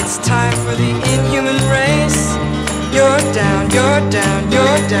 it's time for the inhuman race. You're down, you're down,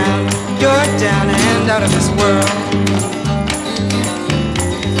 you're down, you're down and out of this world.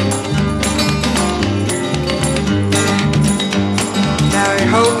 Now your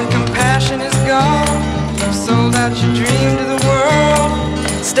hope and compassion is gone. You've sold out your dream to the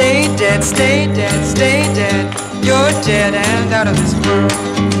world. Stay dead, stay dead, stay dead. You're dead and out of this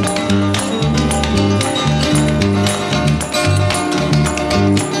world.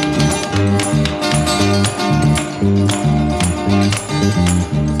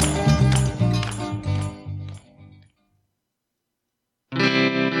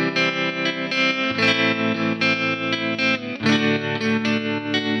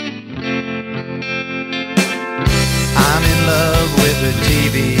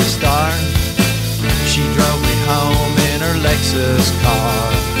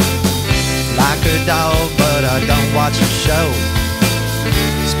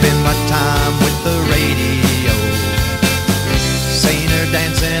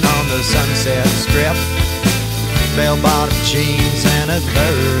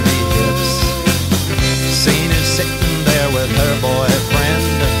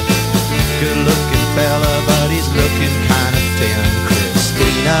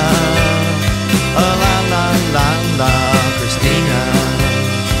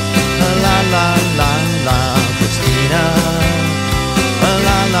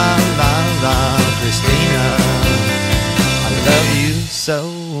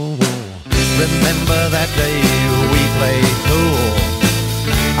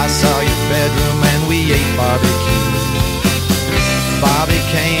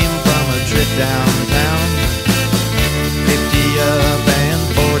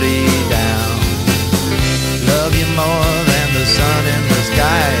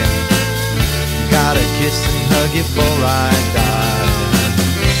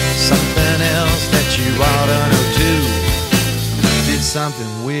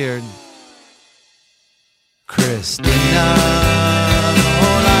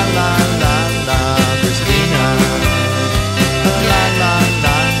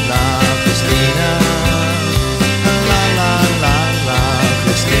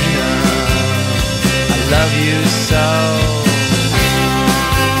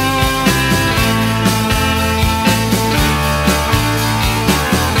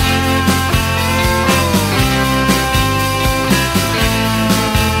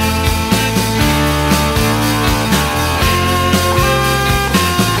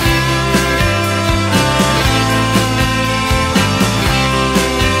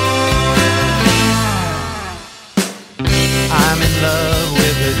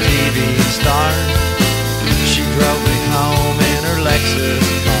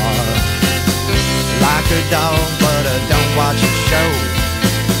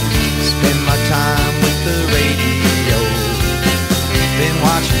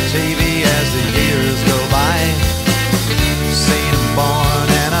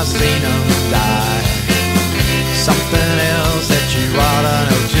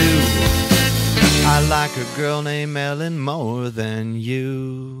 like a girl named Ellen more than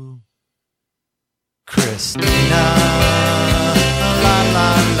you. Christina, la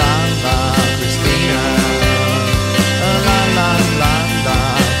la la la, Christina, la la la la,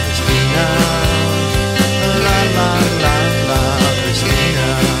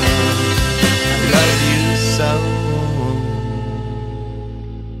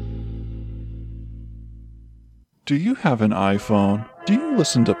 Do you have an iPhone? Do you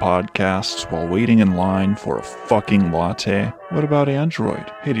listen to podcasts while waiting in line for a fucking latte? What about Android?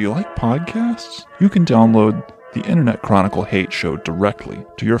 Hey, do you like podcasts? You can download the Internet Chronicle Hate Show directly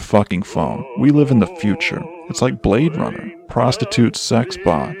to your fucking phone. We live in the future. It's like Blade Runner. Prostitute sex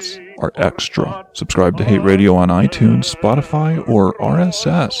bots are extra. Subscribe to Hate Radio on iTunes, Spotify, or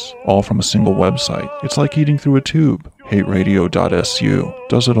RSS, all from a single website. It's like eating through a tube. HateRadio.su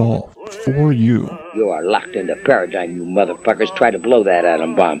does it all for you. You are locked into paradigm, you motherfuckers. Try to blow that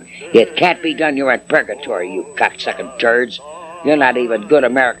atom bomb. It can't be done. You're in purgatory, you cocksucking turds. You're not even good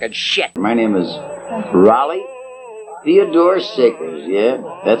American shit. My name is Raleigh Theodore Sakers. Yeah,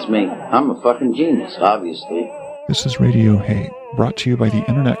 that's me. I'm a fucking genius, obviously. This is Radio Hate, brought to you by the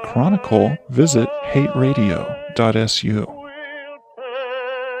Internet Chronicle. Visit hateradio.su.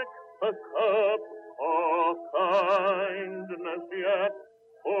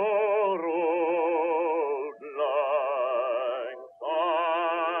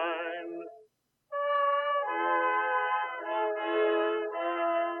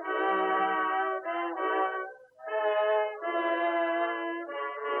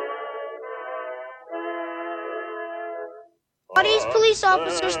 All these police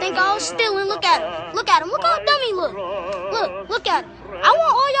officers think I was stealing. Look at him. Look at him. Look how dumb he look. Look at him. I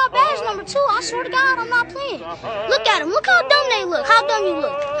want all y'all badge number too. I swear to God, I'm not playing. Look at him. Look how dumb they look. How dumb you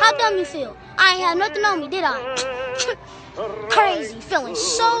look. How dumb you feel. I ain't had nothing on me, did I? Crazy. Feeling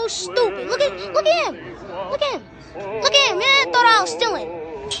so stupid. Look at him. Look at him. Look at him. Man, thought I was stealing.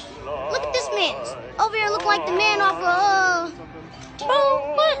 Look at this man. Over here looking like the man off of, Bro,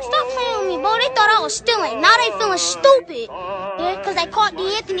 what? Stop playing with me, bro. They thought I was stealing. Now they feeling stupid. Yeah, because they caught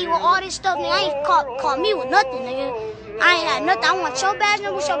D'Anthony with all this stuff. Nigga, I ain't caught me with nothing, nigga. I ain't had nothing. I want your badge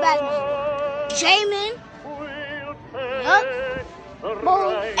number. What's your badge number? Jamin. Yup.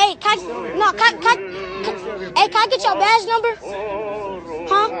 Bro, hey, can I get your badge number?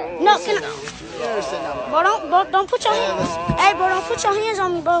 Huh? No, can I? Bro, don't put your hands. Hey, bro, don't put your hands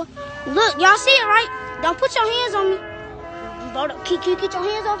on me, bro. Look, y'all see it, right? Don't put your hands on me. Bro, can you get your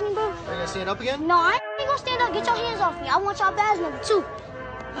hands off me, bro? Are you gonna stand up again? No, I ain't gonna stand up. Get your hands off me. I want your badge number, too.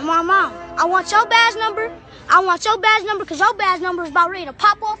 And my mom, I want your badge number. I want your badge number, because your badge number is about ready to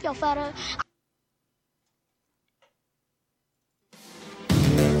pop off your fat ass.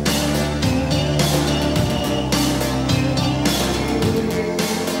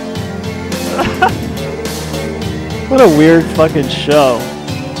 What a weird fucking show.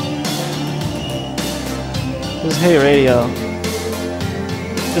 This is Hate Radio.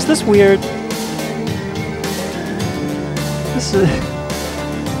 Is this weird?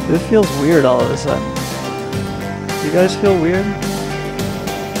 It feels weird all of a sudden. You guys feel weird?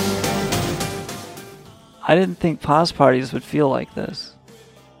 I didn't think pause parties would feel like this.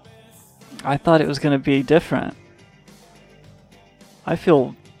 I thought it was going to be different. I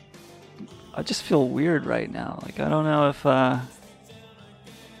just feel weird right now. Like, I don't know if, I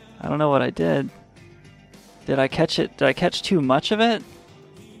don't know what I did. Did I catch it? Did I catch too much of it?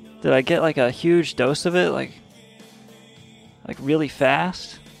 Did I get like a huge dose of it, like really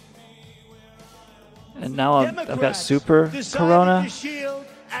fast? And now I've got super corona. Shield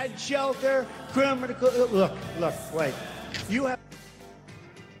and shelter criminal. Look, wait. You have.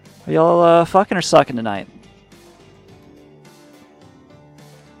 Are y'all fucking or sucking tonight?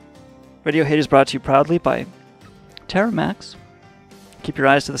 Radio Hate is brought to you proudly by Terramax. Keep your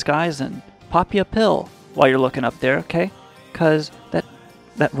eyes to the skies and pop you a pill while you're looking up there, okay? Because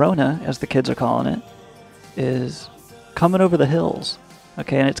that Rona, as the kids are calling it, is coming over the hills,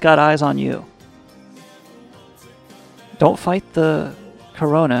 okay? And it's got eyes on you. Don't fight the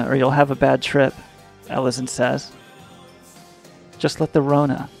corona or you'll have a bad trip, Ellison says. Just let the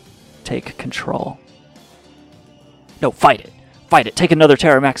Rona take control. No, fight it. Fight it. Take another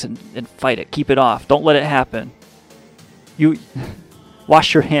Terramax and fight it. Keep it off. Don't let it happen. You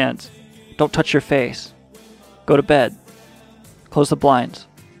wash your hands. Don't touch your face. Go to bed. Close the blinds.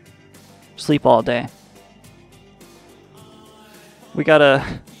 Sleep all day. We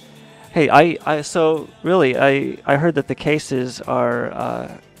gotta... Hey, so really, I heard that the cases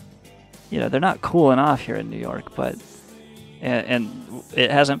are, they're not cooling off here in New York, but, and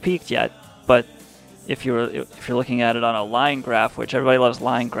it hasn't peaked yet, but if you're looking at it on a line graph, which everybody loves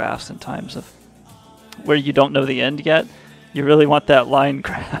line graphs in times of where you don't know the end yet, you really want that line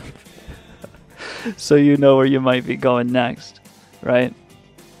graph so you know where you might be going next, right?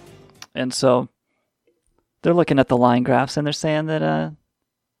 And so they're looking at the line graphs and they're saying that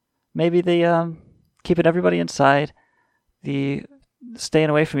maybe the keeping everybody inside, the staying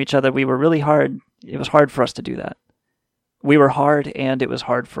away from each other, we were really hard. It was hard for us to do that. We were hard, and it was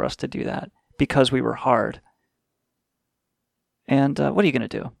hard for us to do that because we were hard. And what are you going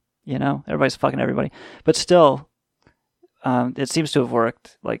to do? You know, everybody's fucking everybody. But still, it seems to have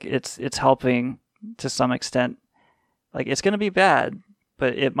worked. Like, it's helping to some extent. Like, it's going to be bad,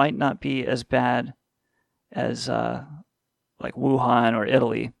 but it might not be as bad as like Wuhan or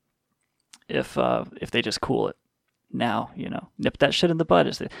Italy if they just cool it now, you know. Nip that shit in the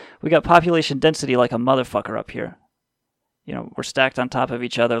bud. We got population density like a motherfucker up here. You know, we're stacked on top of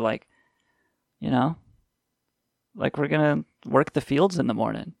each other like, you know, like we're going to work the fields in the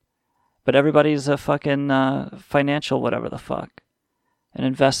morning. But everybody's a fucking financial whatever the fuck. An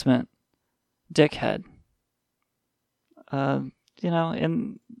investment dickhead. You know,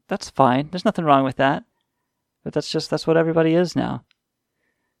 and that's fine. There's nothing wrong with that. But that's what everybody is now.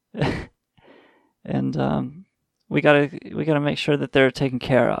 And we gotta make sure that they're taken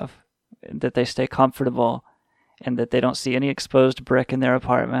care of, that they stay comfortable, and that they don't see any exposed brick in their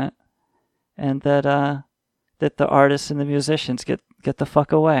apartment, and that the artists and the musicians get the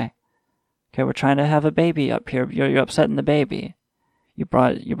fuck away. Okay, we're trying to have a baby up here. You're upsetting the baby. You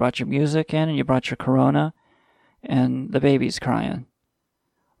brought your music in, and you brought your Corona, and the baby's crying.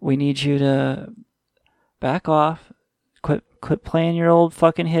 We need you to back off. Quit playing your old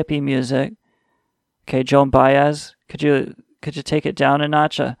fucking hippie music. Okay, Joan Baez, could you take it down a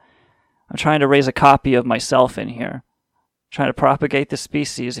notch? I'm trying to raise a copy of myself in here. Trying to propagate the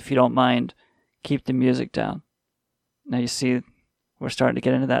species. If you don't mind, keep the music down. Now you see, we're starting to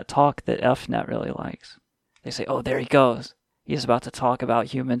get into that talk that FNet really likes. They say, oh, there he goes. He's about to talk about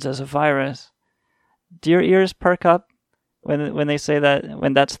humans as a virus. Do your ears perk up when they say that,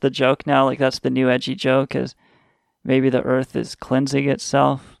 when that's the joke now? Like, that's the new edgy joke, is maybe the earth is cleansing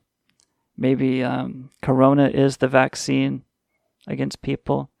itself. Maybe Corona is the vaccine against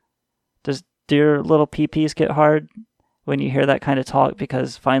people. Do your little peepees get hard when you hear that kind of talk,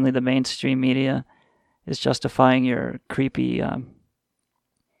 because finally the mainstream media is justifying your creepy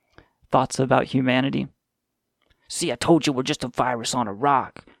thoughts about humanity? See, I told you we're just a virus on a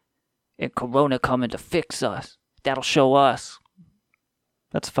rock, and Corona coming to fix us. That'll show us.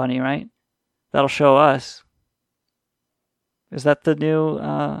 That's funny, right? That'll show us. Is that the new?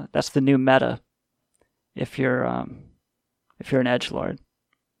 That's the new meta. If you're an edgelord.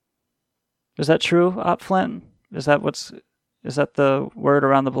 Is that true, Op Flint? Is that the word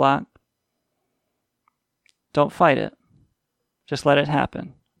around the block? Don't fight it. Just let it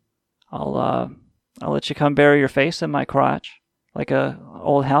happen. I'll let you come bury your face in my crotch like a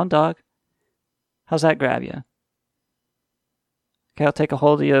old hound dog. How's that grab you? Okay, I'll take a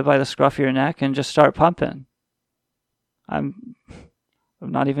hold of you by the scruff of your neck and just start pumping. I'm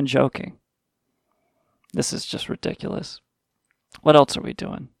not even joking. This is just ridiculous. What else are we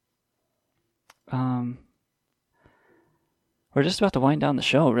doing? We're just about to wind down the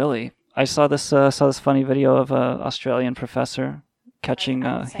show, really. I saw this funny video of an Australian professor catching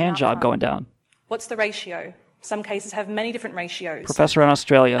a hand job going down. What's the ratio? Some cases have many different ratios. Professor in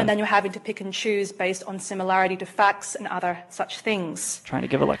Australia. And then you're having to pick and choose based on similarity to facts and other such things. Trying to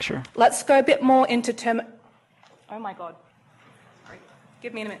give a lecture. Let's go a bit more into Oh my God. Sorry.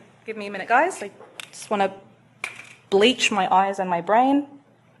 Give me a minute, guys. I just want to bleach my eyes and my brain.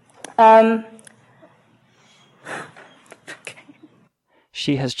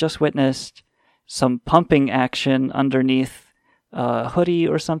 She has just witnessed some pumping action underneath a hoodie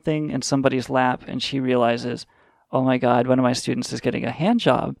or something in somebody's lap, and she realizes, oh my God, one of my students is getting a hand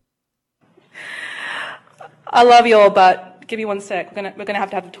job. I love you all, but give me 1 sec. We're gonna have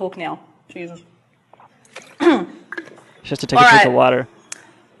to have a talk now. Jesus. She has to take a drink of water.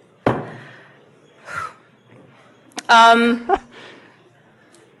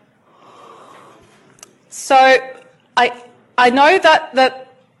 So I know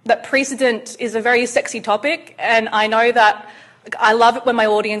that precedent is a very sexy topic, and I know that I love it when my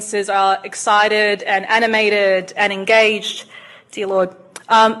audiences are excited and animated and engaged, dear Lord.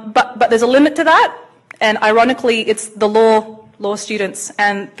 But there's a limit to that, and ironically, it's the law students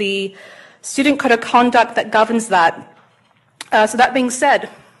and the student code of conduct that governs that. So that being said,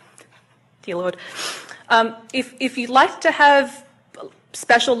 dear Lord, if you'd like to have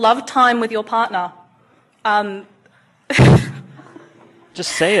special love time with your partner,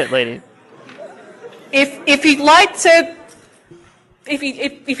 just say it, lady. If you'd like to,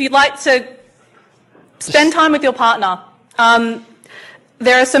 if you'd like to spend time with your partner,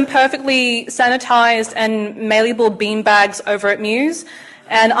 there are some perfectly sanitized and malleable beanbags over at Muse,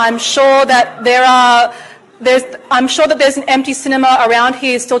 and I'm sure that there's an empty cinema around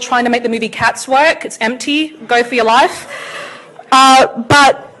here still trying to make the movie Cats work. It's empty. Go for your life.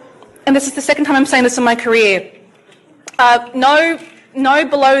 And this is the second time I'm saying this in my career. No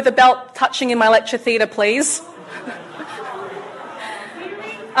below the belt touching in my lecture theatre, please.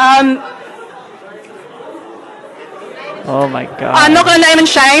 Oh my God. I'm not going to name and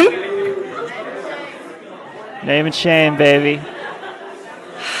shame. Name and shame, baby.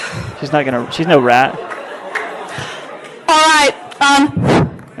 She's no rat. All right,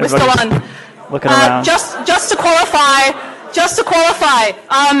 we're still on. Looking around. Just to qualify,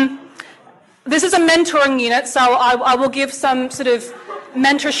 this is a mentoring unit, so I will give some sort of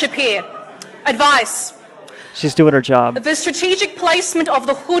mentorship here. Advice. She's doing her job. The strategic placement of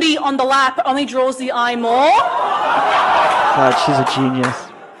the hoodie on the lap only draws the eye more. God, she's a genius.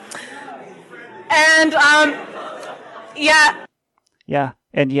 And, yeah. Yeah,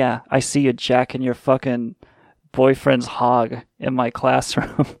 and yeah, I see you jacking your fucking boyfriend's hog in my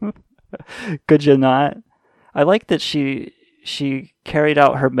classroom. Could you not? I like that she carried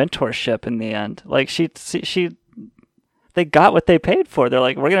out her mentorship in the end. Like they got what they paid for. They're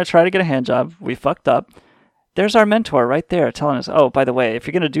like, we're gonna try to get a hand job. We fucked up. There's our mentor right there telling us, oh, by the way, if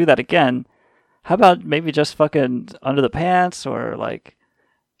you're gonna do that again, how about maybe just fucking under the pants, or like,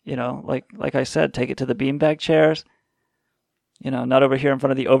 you know, like I said, take it to the beanbag chairs. You know, not over here in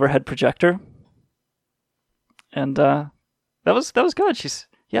front of the overhead projector. And that was good. She's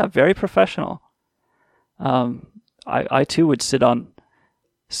very professional. I too would sit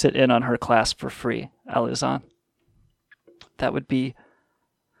in on her class for free, Alizon. That would be.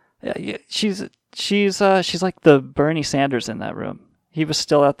 Yeah, she's like the Bernie Sanders in that room. He was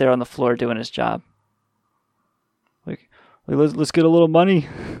still out there on the floor doing his job. Like let's get a little money.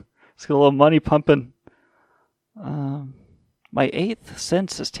 Let's get a little money pumping. My eighth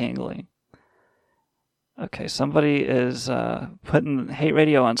sense is tingling. Okay, somebody is putting Hate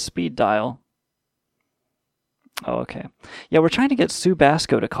Radio on speed dial. Oh, okay. Yeah, we're trying to get Sue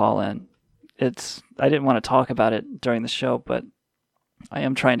Basco to call in. I didn't want to talk about it during the show, but I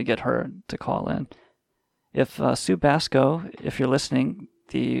am trying to get her to call in. If Sue Basco, if you're listening,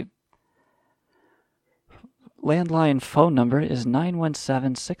 the landline phone number is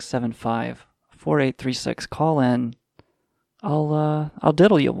 917-675-4836. Call in. I'll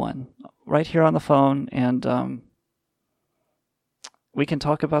diddle you one right here on the phone, and we can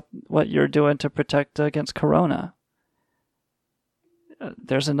talk about what you're doing to protect against Corona.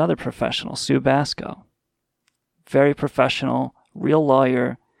 There's another professional, Sue Basco. Very professional, real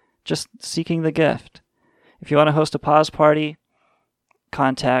lawyer, just seeking the gift. If you want to host a pause party,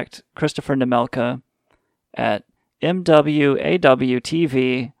 contact Christopher Nemelka at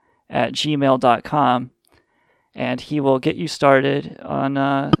mwawtv@gmail.com, and he will get you started on...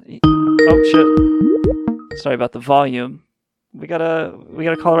 oh, shit. Sorry about the volume. We got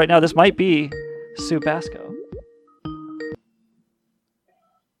a call right now. This might be Sue Basco.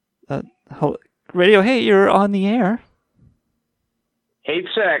 Radio, hey, you're on the air. Hey,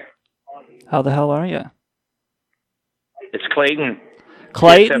 Sec. How the hell are you? It's Clayton.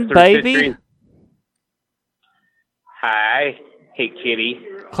 Clayton, baby. Hi. Hey, kitty.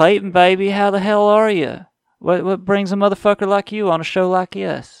 Clayton, baby, how the hell are you? What brings a motherfucker like you on a show like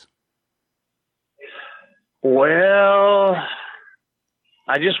this? Well,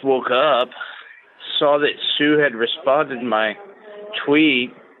 I just woke up, saw that Sue had responded to my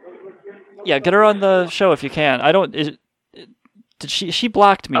tweet. Yeah, get her on the show if you can. I don't... did she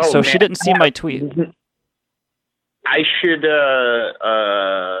blocked me, so man, she didn't see my tweet. I should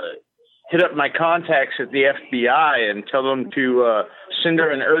hit up my contacts at the FBI and tell them to send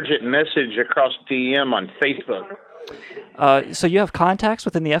her an urgent message across DM on Facebook. So you have contacts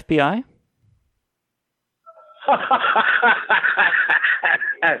within the FBI?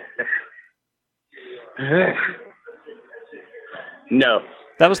 No.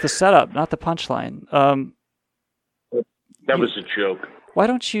 That was the setup, not the punchline. That was a joke. Why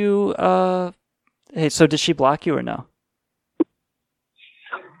don't you... Hey, so did she block you or no?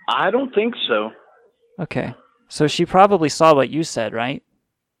 I don't think so. Okay. So she probably saw what you said, right?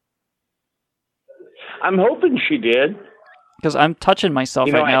 I'm hoping she did. Because I'm touching myself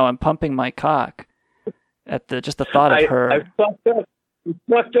now. I'm pumping my cock at just the thought of her. I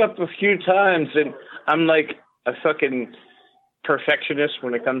fucked up a few times, and I'm like a fucking perfectionist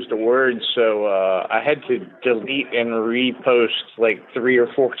when it comes to words, so I had to delete and repost like 3 or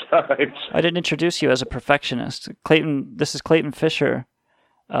 4 times. I didn't introduce you as a perfectionist. Clayton, this is Clayton Fisher,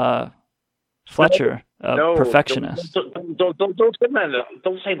 Fletcher, perfectionist.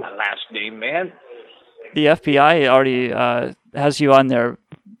 Don't say my last name, man. The FBI already has you on their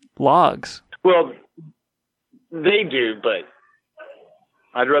logs. Well, they do, but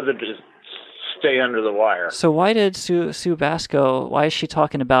I'd rather just stay under the wire. So why did Sue Basco, why is she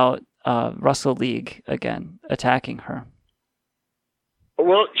talking about Russell League again, attacking her?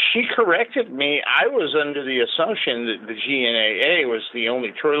 Well, she corrected me. I was under the assumption that the GNAA was the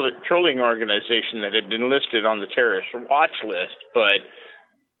only trolling organization that had been listed on the terrorist watch list, but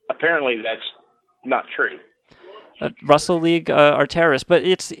apparently that's not true. Russell League are terrorists, but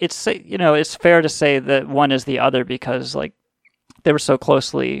it's it's fair to say that one is the other because like they were so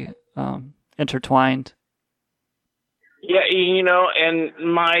closely intertwined. Yeah, and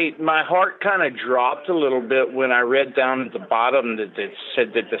my heart kind of dropped a little bit when I read down at the bottom that it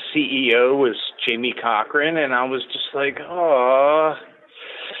said that the CEO was Jamie Cochran, and I was just like, oh.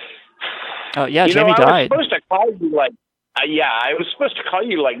 Oh yeah, Jamie died. I was supposed to call you I was supposed to call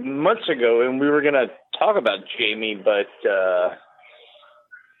you like months ago, and we were gonna talk about Jamie, but.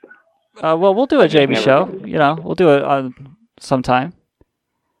 Well, we'll do a Jamie show. We'll do it sometime.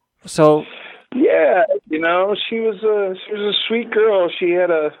 So. Yeah, she was a sweet girl. She had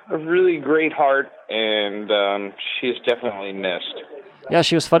a really great heart, and she is definitely missed. Yeah,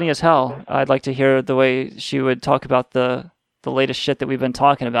 she was funny as hell. I'd like to hear the way she would talk about the latest shit that we've been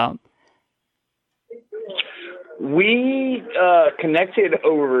talking about. We connected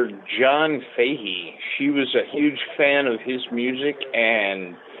over John Fahey. She was a huge fan of his music,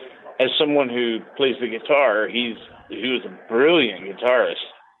 and as someone who plays the guitar, he was a brilliant guitarist.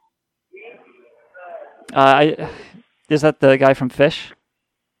 Is that the guy from Fish?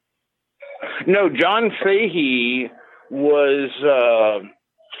 No, John Fahey was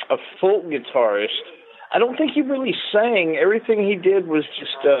a folk guitarist. I don't think he really sang. Everything he did was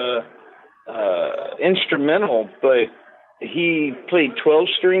just instrumental, but he played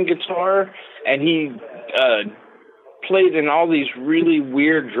 12-string guitar, and he played in all these really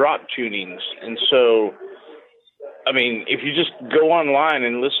weird drop tunings. And so, I mean, if you just go online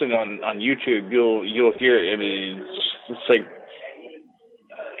and listen on YouTube, you'll hear it. I mean, it's like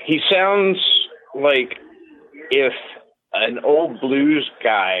he sounds like if an old blues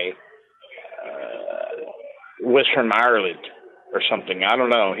guy was from Ireland or something. I don't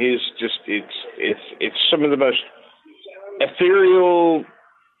know. He's just it's some of the most ethereal,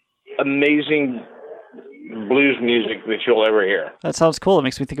 amazing blues music that you'll ever hear. That sounds cool. It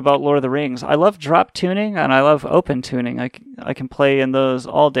makes me think about Lord of the Rings. I love drop tuning and I love open tuning. I can play in those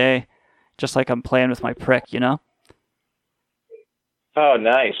all day, just like I'm playing with my prick, Oh,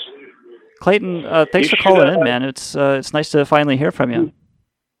 nice. Clayton, thanks for calling in, man. It's nice to finally hear from you.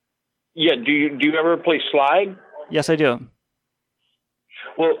 Yeah. Do you ever play slide? Yes, I do.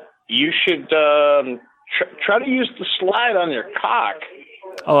 Well, you should try to use the slide on your cock.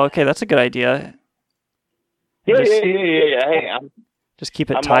 Oh, okay. That's a good idea. Yeah. Hey, just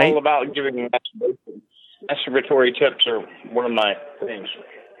keep it I'm tight. all about giving masturbatory tips are one of my things.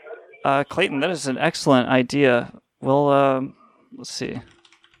 Clayton, that is an excellent idea. Well, let's see.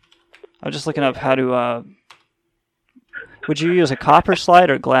 I'm just looking up how to. Would you use a copper slide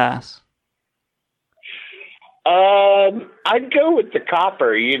or glass? I'd go with the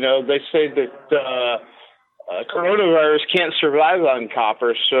copper. They say that coronavirus can't survive on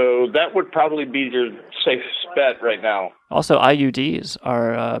copper, so that would probably be your safest bet right now. Also, IUDs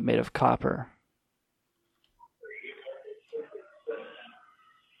are made of copper.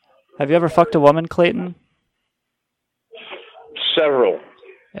 Have you ever fucked a woman, Clayton? Several.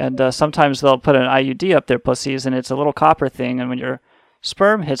 And sometimes they'll put an IUD up their pussies, and it's a little copper thing, and when your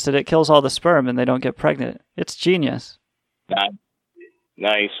sperm hits it, it kills all the sperm, and they don't get pregnant. It's genius.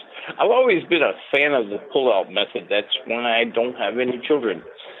 Nice. I've always been a fan of the pull-out method. That's why I don't have any children.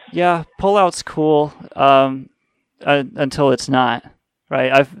 Yeah, pull-out's cool until it's not,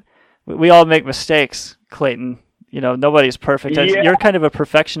 right? We all make mistakes, Clayton. Nobody's perfect. Yeah. You're kind of a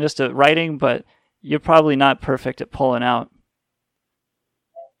perfectionist at writing, but you're probably not perfect at pulling out.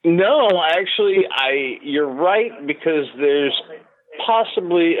 No, actually, you're right, because there's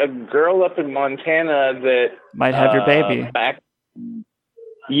possibly a girl up in Montana that might have your baby.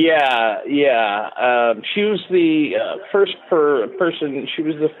 Yeah. She was the first person. She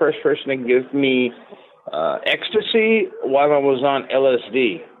was the first person to give me ecstasy while I was on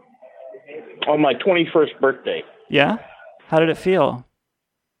LSD on my 21st birthday. Yeah? How did it feel?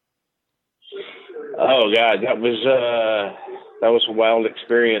 Oh God, that was a wild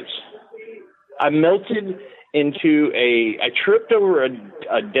experience. I melted into I tripped over a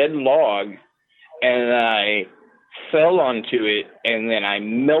dead log, and I fell onto it, and then I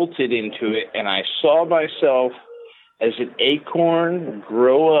melted into it, and I saw myself as an acorn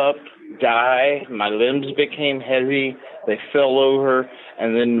grow up, die. My limbs became heavy. They fell over,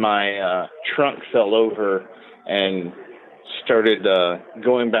 and then my trunk fell over and started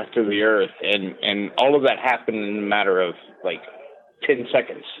going back to the earth, and all of that happened in a matter of like 10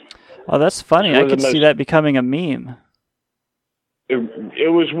 seconds. Oh, that's funny. I could see that becoming a meme.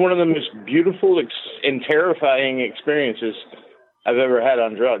 it was one of the most beautiful and terrifying experiences I've ever had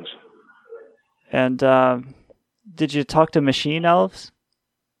on drugs. And did you talk to machine elves?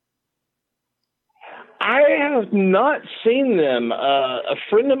 I have not seen them. A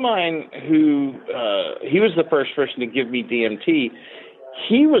friend of mine who, he was the first person to give me DMT.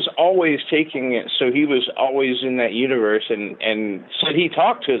 He was always taking it, so he was always in that universe, and said he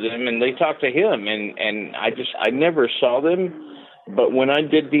talked to them, and they talked to him, and I never saw them, but when I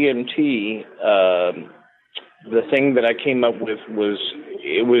did DMT, the thing that I came up with was,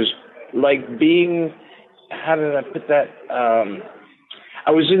 it was like being, how did I put that,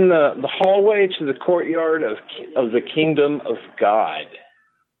 I was in the hallway to the courtyard of the kingdom of God.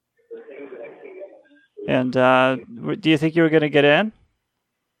 And do you think you were going to get in?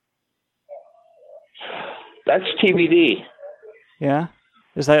 That's TBD. Yeah?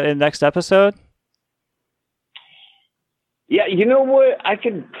 Is that in the next episode? Yeah, you know what? I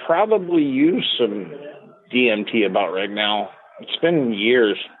could probably use some DMT about right now. It's been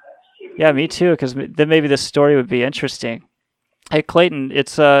years. Yeah, me too, because then maybe this story would be interesting. Hey, Clayton,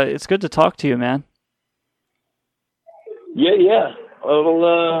 it's good to talk to you, man. Yeah.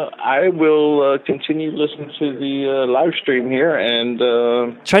 Well, I will continue listening to the live stream here and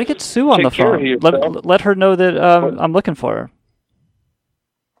try to get Sue on the phone. Let her know that I'm looking for her.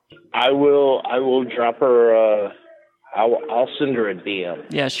 I will drop her. I'll send her a DM.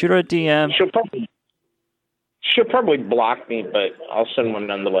 Yeah, shoot her a DM. She'll probably block me, but I'll send one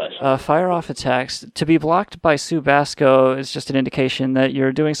nonetheless. Fire off a text. To be blocked by Sue Basco is just an indication that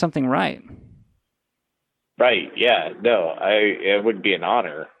you're doing something right. Right, yeah. No, it would be an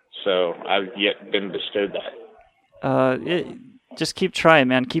honor. So I've yet been bestowed that. Just keep trying,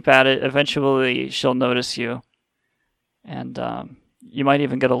 man. Keep at it. Eventually she'll notice you. And you might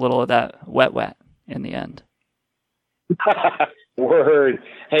even get a little of that wet in the end. Word.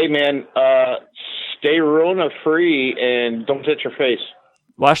 Hey, man, stay Rona free and don't touch your face.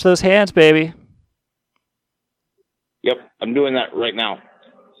 Wash those hands, baby. Yep, I'm doing that right now.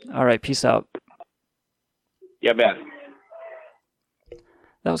 All right, peace out. Yeah, man.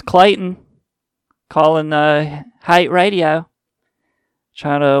 That was Clayton calling Height Radio,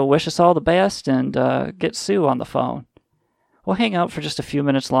 trying to wish us all the best and get Sue on the phone. We'll hang out for just a few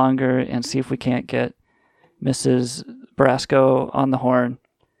minutes longer and see if we can't get Mrs. Brasco on the horn,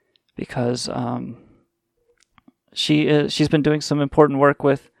 because she's been doing some important work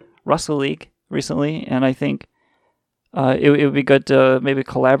with Russell League recently, and I think it would be good to maybe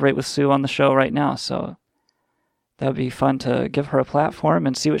collaborate with Sue on the show right now. So that would be fun to give her a platform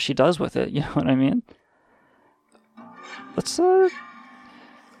and see what she does with it. You know what I mean? Let's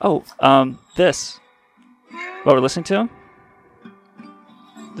this. What we're listening to?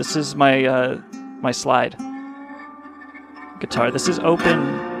 This is my slide guitar. This is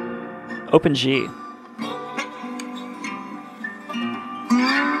Open G.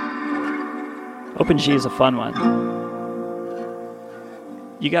 Open G is a fun one.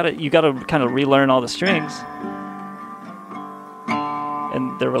 You gotta kind of relearn all the strings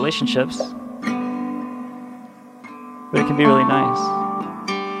and their relationships, but it can be really nice.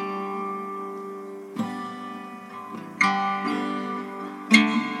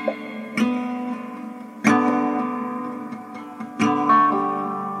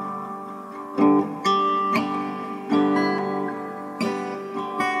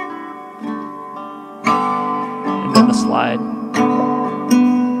 Slide.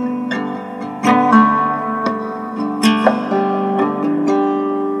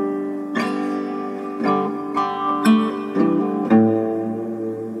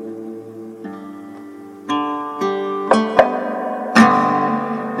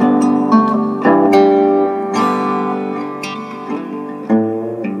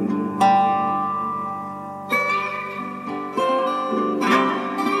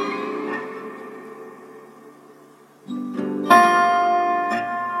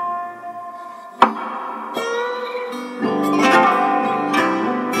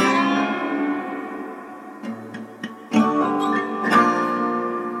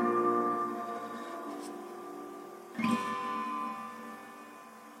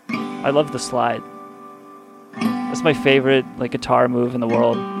 I love the slide. That's my favorite guitar move in the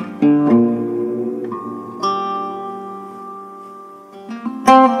world.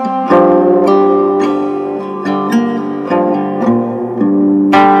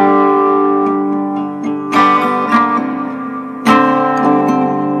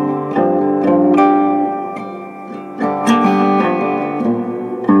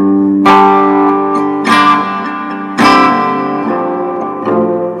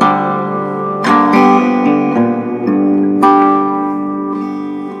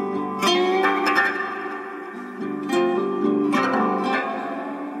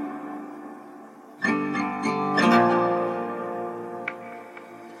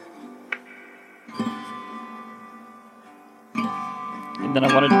 and then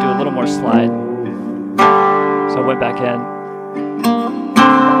I wanted to do a little more slide. So I went back in.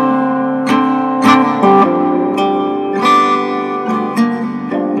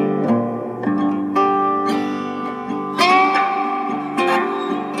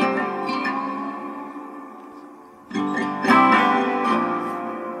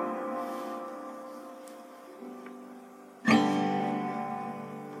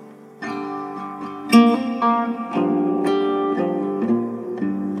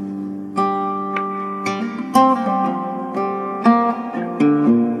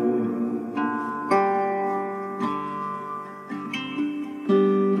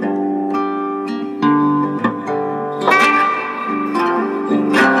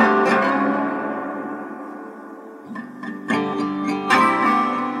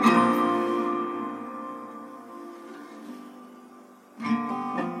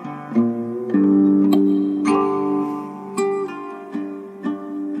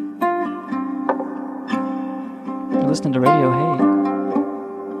 Listening to Radio Hate.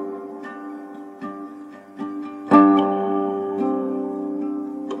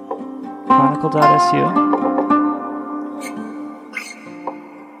 Chronicle.su.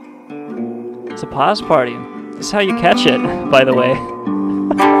 It's a pause party. This is how you catch it, by the way.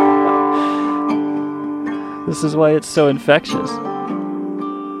 This is why it's so infectious.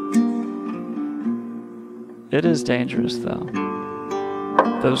 It is dangerous, though.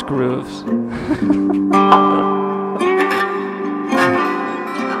 Those grooves.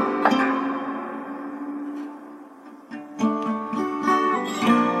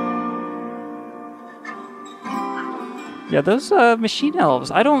 Yeah, those machine elves,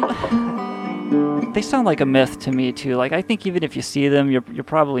 they sound like a myth to me too. Like, I think even if you see them, you're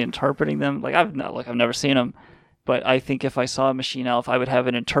probably interpreting them. Like, I've never seen them, but I think if I saw a machine elf, I would have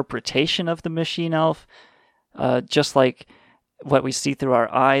an interpretation of the machine elf, just like what we see through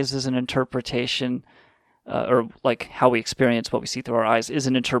our eyes is an interpretation, or like how we experience what we see through our eyes is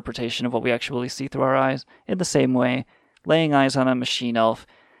an interpretation of what we actually see through our eyes. In the same way, laying eyes on a machine elf,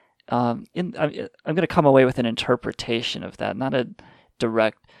 I'm going to come away with an interpretation of that, not a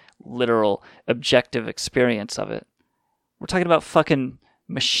direct, literal, objective experience of it. We're talking about fucking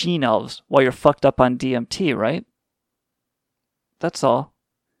machine elves while you're fucked up on DMT, right? That's all.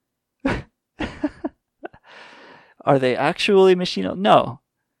 Are they actually machine elves? No.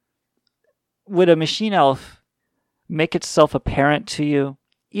 Would a machine elf make itself apparent to you,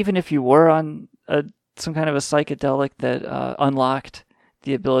 even if you were on some kind of a psychedelic that unlocked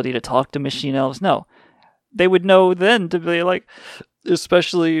the ability to talk to machine elves? No. They would know then to be like,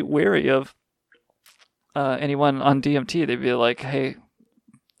 especially wary of anyone on DMT. They'd be like, hey,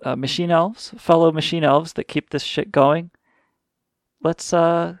 machine elves, fellow machine elves that keep this shit going, let's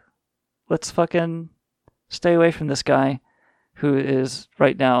fucking stay away from this guy who is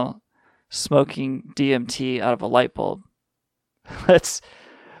right now smoking DMT out of a light bulb. Let's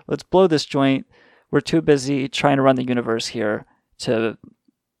blow this joint. We're too busy trying to run the universe here to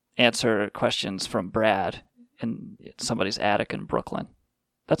answer questions from Brad in somebody's attic in Brooklyn.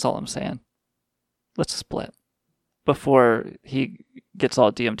 That's all I'm saying. Let's split before he gets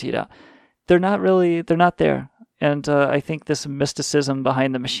all DMT'd out. They're not there. And I think this mysticism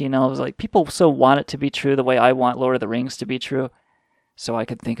behind the machine elves, like, people so want it to be true the way I want Lord of the Rings to be true. So I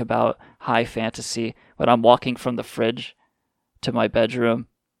could think about high fantasy when I'm walking from the fridge to my bedroom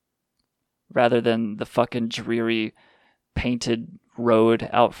rather than the fucking dreary painted road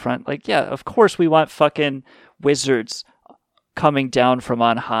out front. Like, yeah, of course we want fucking wizards coming down from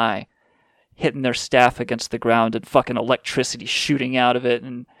on high, hitting their staff against the ground and fucking electricity shooting out of it,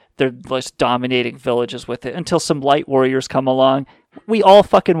 and they're just dominating villages with it until some light warriors come along. We all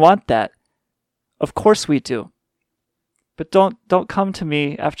fucking want that. Of course we do. But don't come to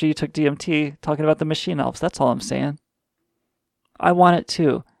me after you took DMT talking about the machine elves. That's all I'm saying. I want it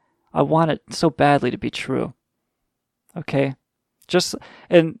too. I want it so badly to be true. Okay?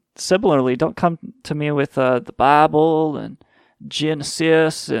 And similarly, don't come to me with the Bible and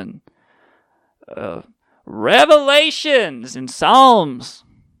Genesis and Revelations and Psalms.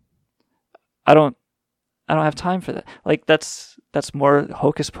 I don't have time for that. Like, that's more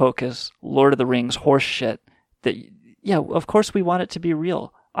hocus pocus, Lord of the Rings horse shit. That, yeah, of course we want it to be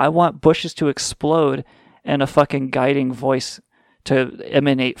real. I want bushes to explode and a fucking guiding voice to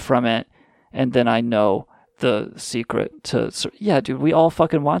emanate from it, and then I know the secret to... Yeah, dude, we all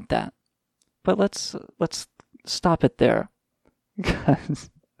fucking want that. But let's stop it there.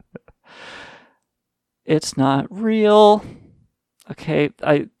 Because it's not real. Okay,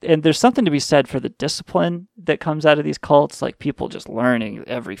 and there's something to be said for the discipline that comes out of these cults, like people just learning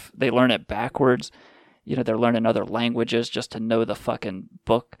they learn it backwards. they're learning other languages just to know the fucking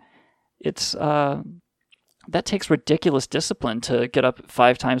book. It's that takes ridiculous discipline to get up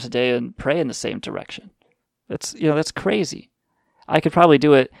 5 times a day and pray in the same direction. That's crazy. I could probably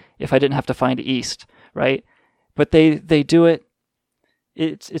do it if I didn't have to find east, right? But they do it.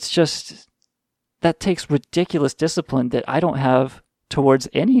 It's just that takes ridiculous discipline that I don't have towards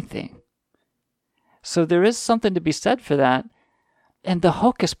anything. So there is something to be said for that. And the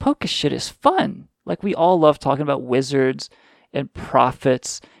hocus pocus shit is fun. Like, we all love talking about wizards and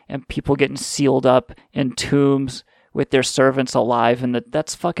prophets and people getting sealed up in tombs with their servants alive, and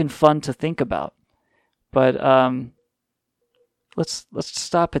that's fucking fun to think about. But let's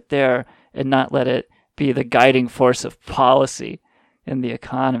stop it there and not let it be the guiding force of policy in the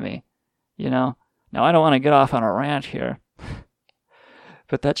economy. Now, I don't want to get off on a rant here,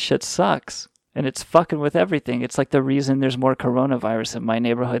 but that shit sucks. And it's fucking with everything. It's like the reason there's more coronavirus in my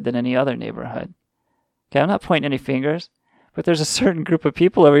neighborhood than any other neighborhood. Okay, I'm not pointing any fingers, but there's a certain group of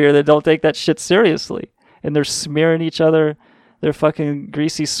people over here that don't take that shit seriously. And they're smearing each other, their fucking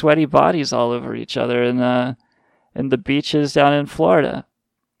greasy, sweaty bodies all over each other in the beaches down in Florida.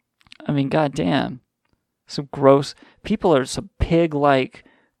 I mean, goddamn. Some gross... People are some pig-like,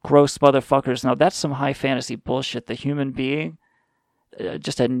 gross motherfuckers. Now, that's some high fantasy bullshit. The human being...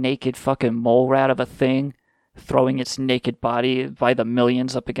 just a naked fucking mole rat of a thing throwing its naked body by the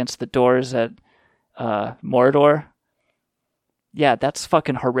millions up against the doors at Mordor. Yeah, that's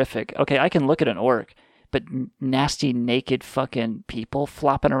fucking horrific. Okay, I can look at an orc, but nasty naked fucking people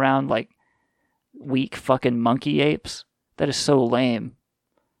flopping around like weak fucking monkey apes, that is so lame.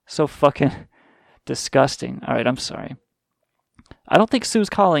 So fucking disgusting. Alright, I'm sorry. I don't think Sue's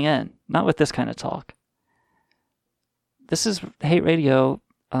calling in. Not with this kind of talk. This is Hate Radio.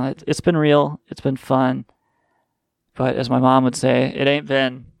 It's been real. It's been fun. But as my mom would say, it ain't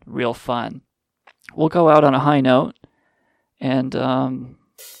been real fun. We'll go out on a high note. And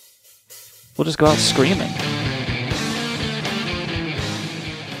we'll just go out screaming.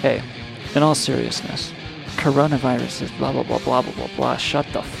 Hey, in all seriousness, coronavirus is blah, blah, blah, blah, blah, blah, blah. Shut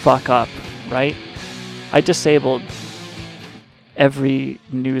the fuck up, right? I disabled every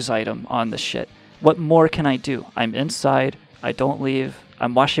news item on the shit. What more can I do? I'm inside. I don't leave.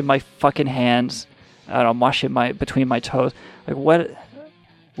 I'm washing my fucking hands. I'm washing between my toes. Like,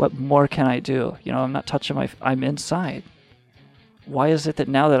 what more can I do? I'm not touching I'm inside. Why is it that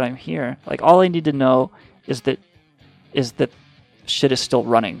now that I'm here, like, all I need to know is that shit is still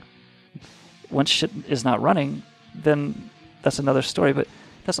running. Once shit is not running, then that's another story, but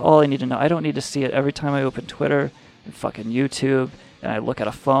that's all I need to know. I don't need to see it every time I open Twitter and fucking YouTube and I look at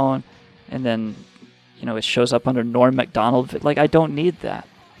a phone and then, it shows up under Norm Macdonald. Like, I don't need that.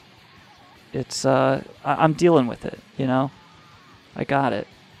 It's, I'm dealing with it, I got it.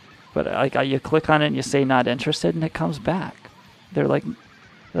 But you click on it and you say not interested and it comes back. They're like,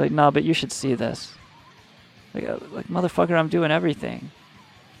 no, but you should see this. Like motherfucker, I'm doing everything.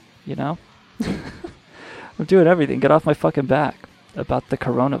 I'm doing everything. Get off my fucking back about the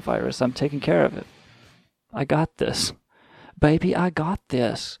coronavirus. I'm taking care of it. I got this. Baby, I got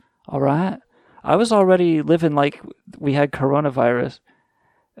this. All right? I was already living like we had coronavirus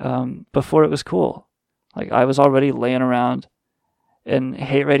before it was cool. Like, I was already laying around in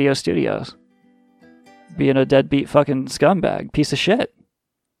Hate Radio Studios, being a deadbeat fucking scumbag, piece of shit.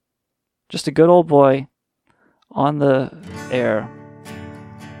 Just a good old boy on the air,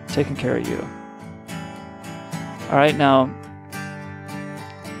 taking care of you. Alright, now,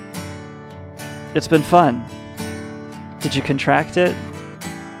 it's been fun. Did you contract it?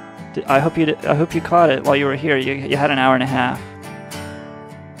 I hope you caught it while you were here. You had an hour and a half.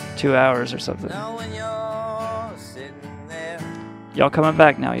 2 hours or something. Y'all coming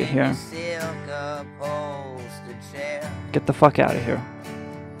back now, you hear? Get the fuck out of here.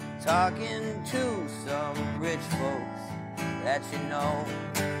 Talking to some rich folks that you know.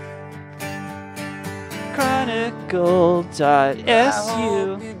 Chronicle.su. I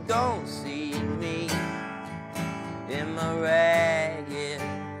hope you don't see me in my ragged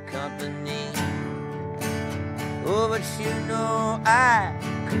company. Oh, but I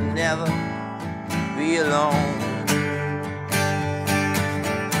could never be alone.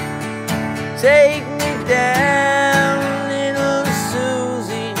 Take me down, little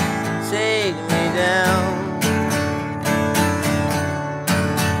Susie, take me down.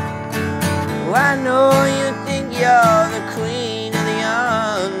 Oh, I know you think you're the queen of the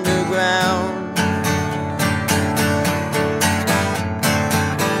underground.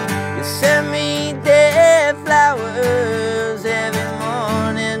 You send me dead flowers every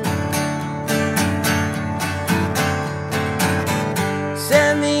morning.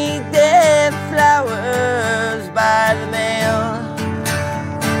 Send me dead flowers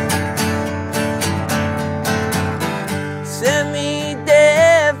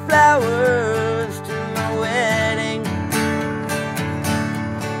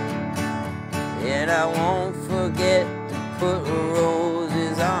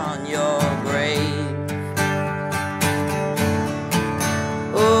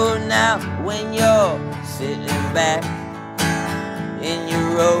now when you're sitting back in your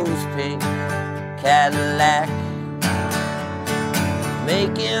rose pink Cadillac,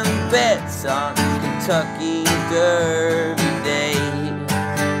 making bets on Kentucky Derby Day,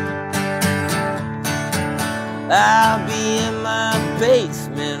 I'll be in my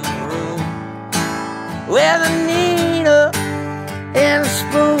basement room with a needle and a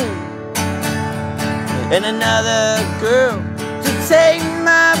spoon and another girl to take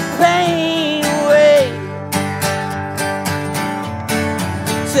my pain away.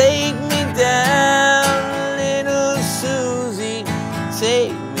 Take me down, little Susie,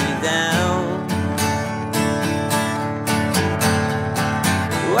 take me down.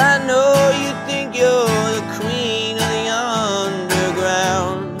 Oh, I know you think you're the queen of the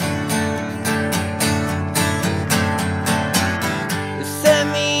underground. You send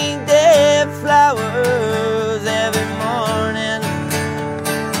me dead flowers every morning.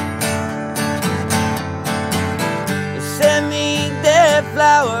 You send me dead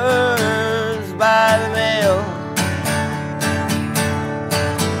flowers by the mail.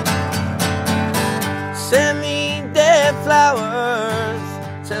 Send me dead flowers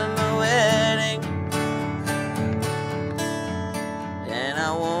to my wedding, and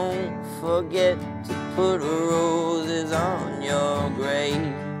I won't forget to put roses on your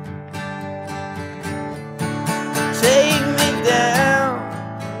grave. Take me down,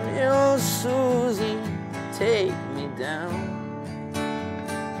 little Susie, take me down.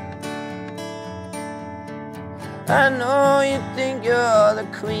 I know you think you're the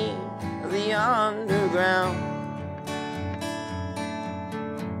queen of the underground.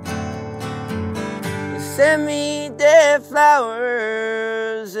 You send me dead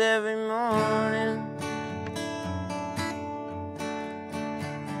flowers every morning.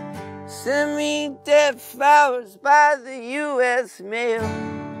 Send me dead flowers by the U.S. mail.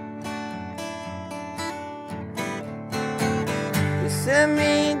 You send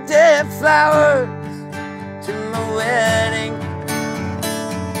me dead flowers to my wedding,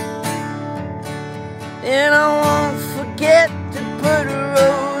 and I won't forget to put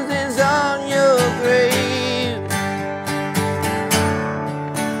roses on your grave.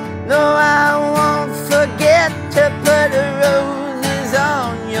 No, I won't forget to put roses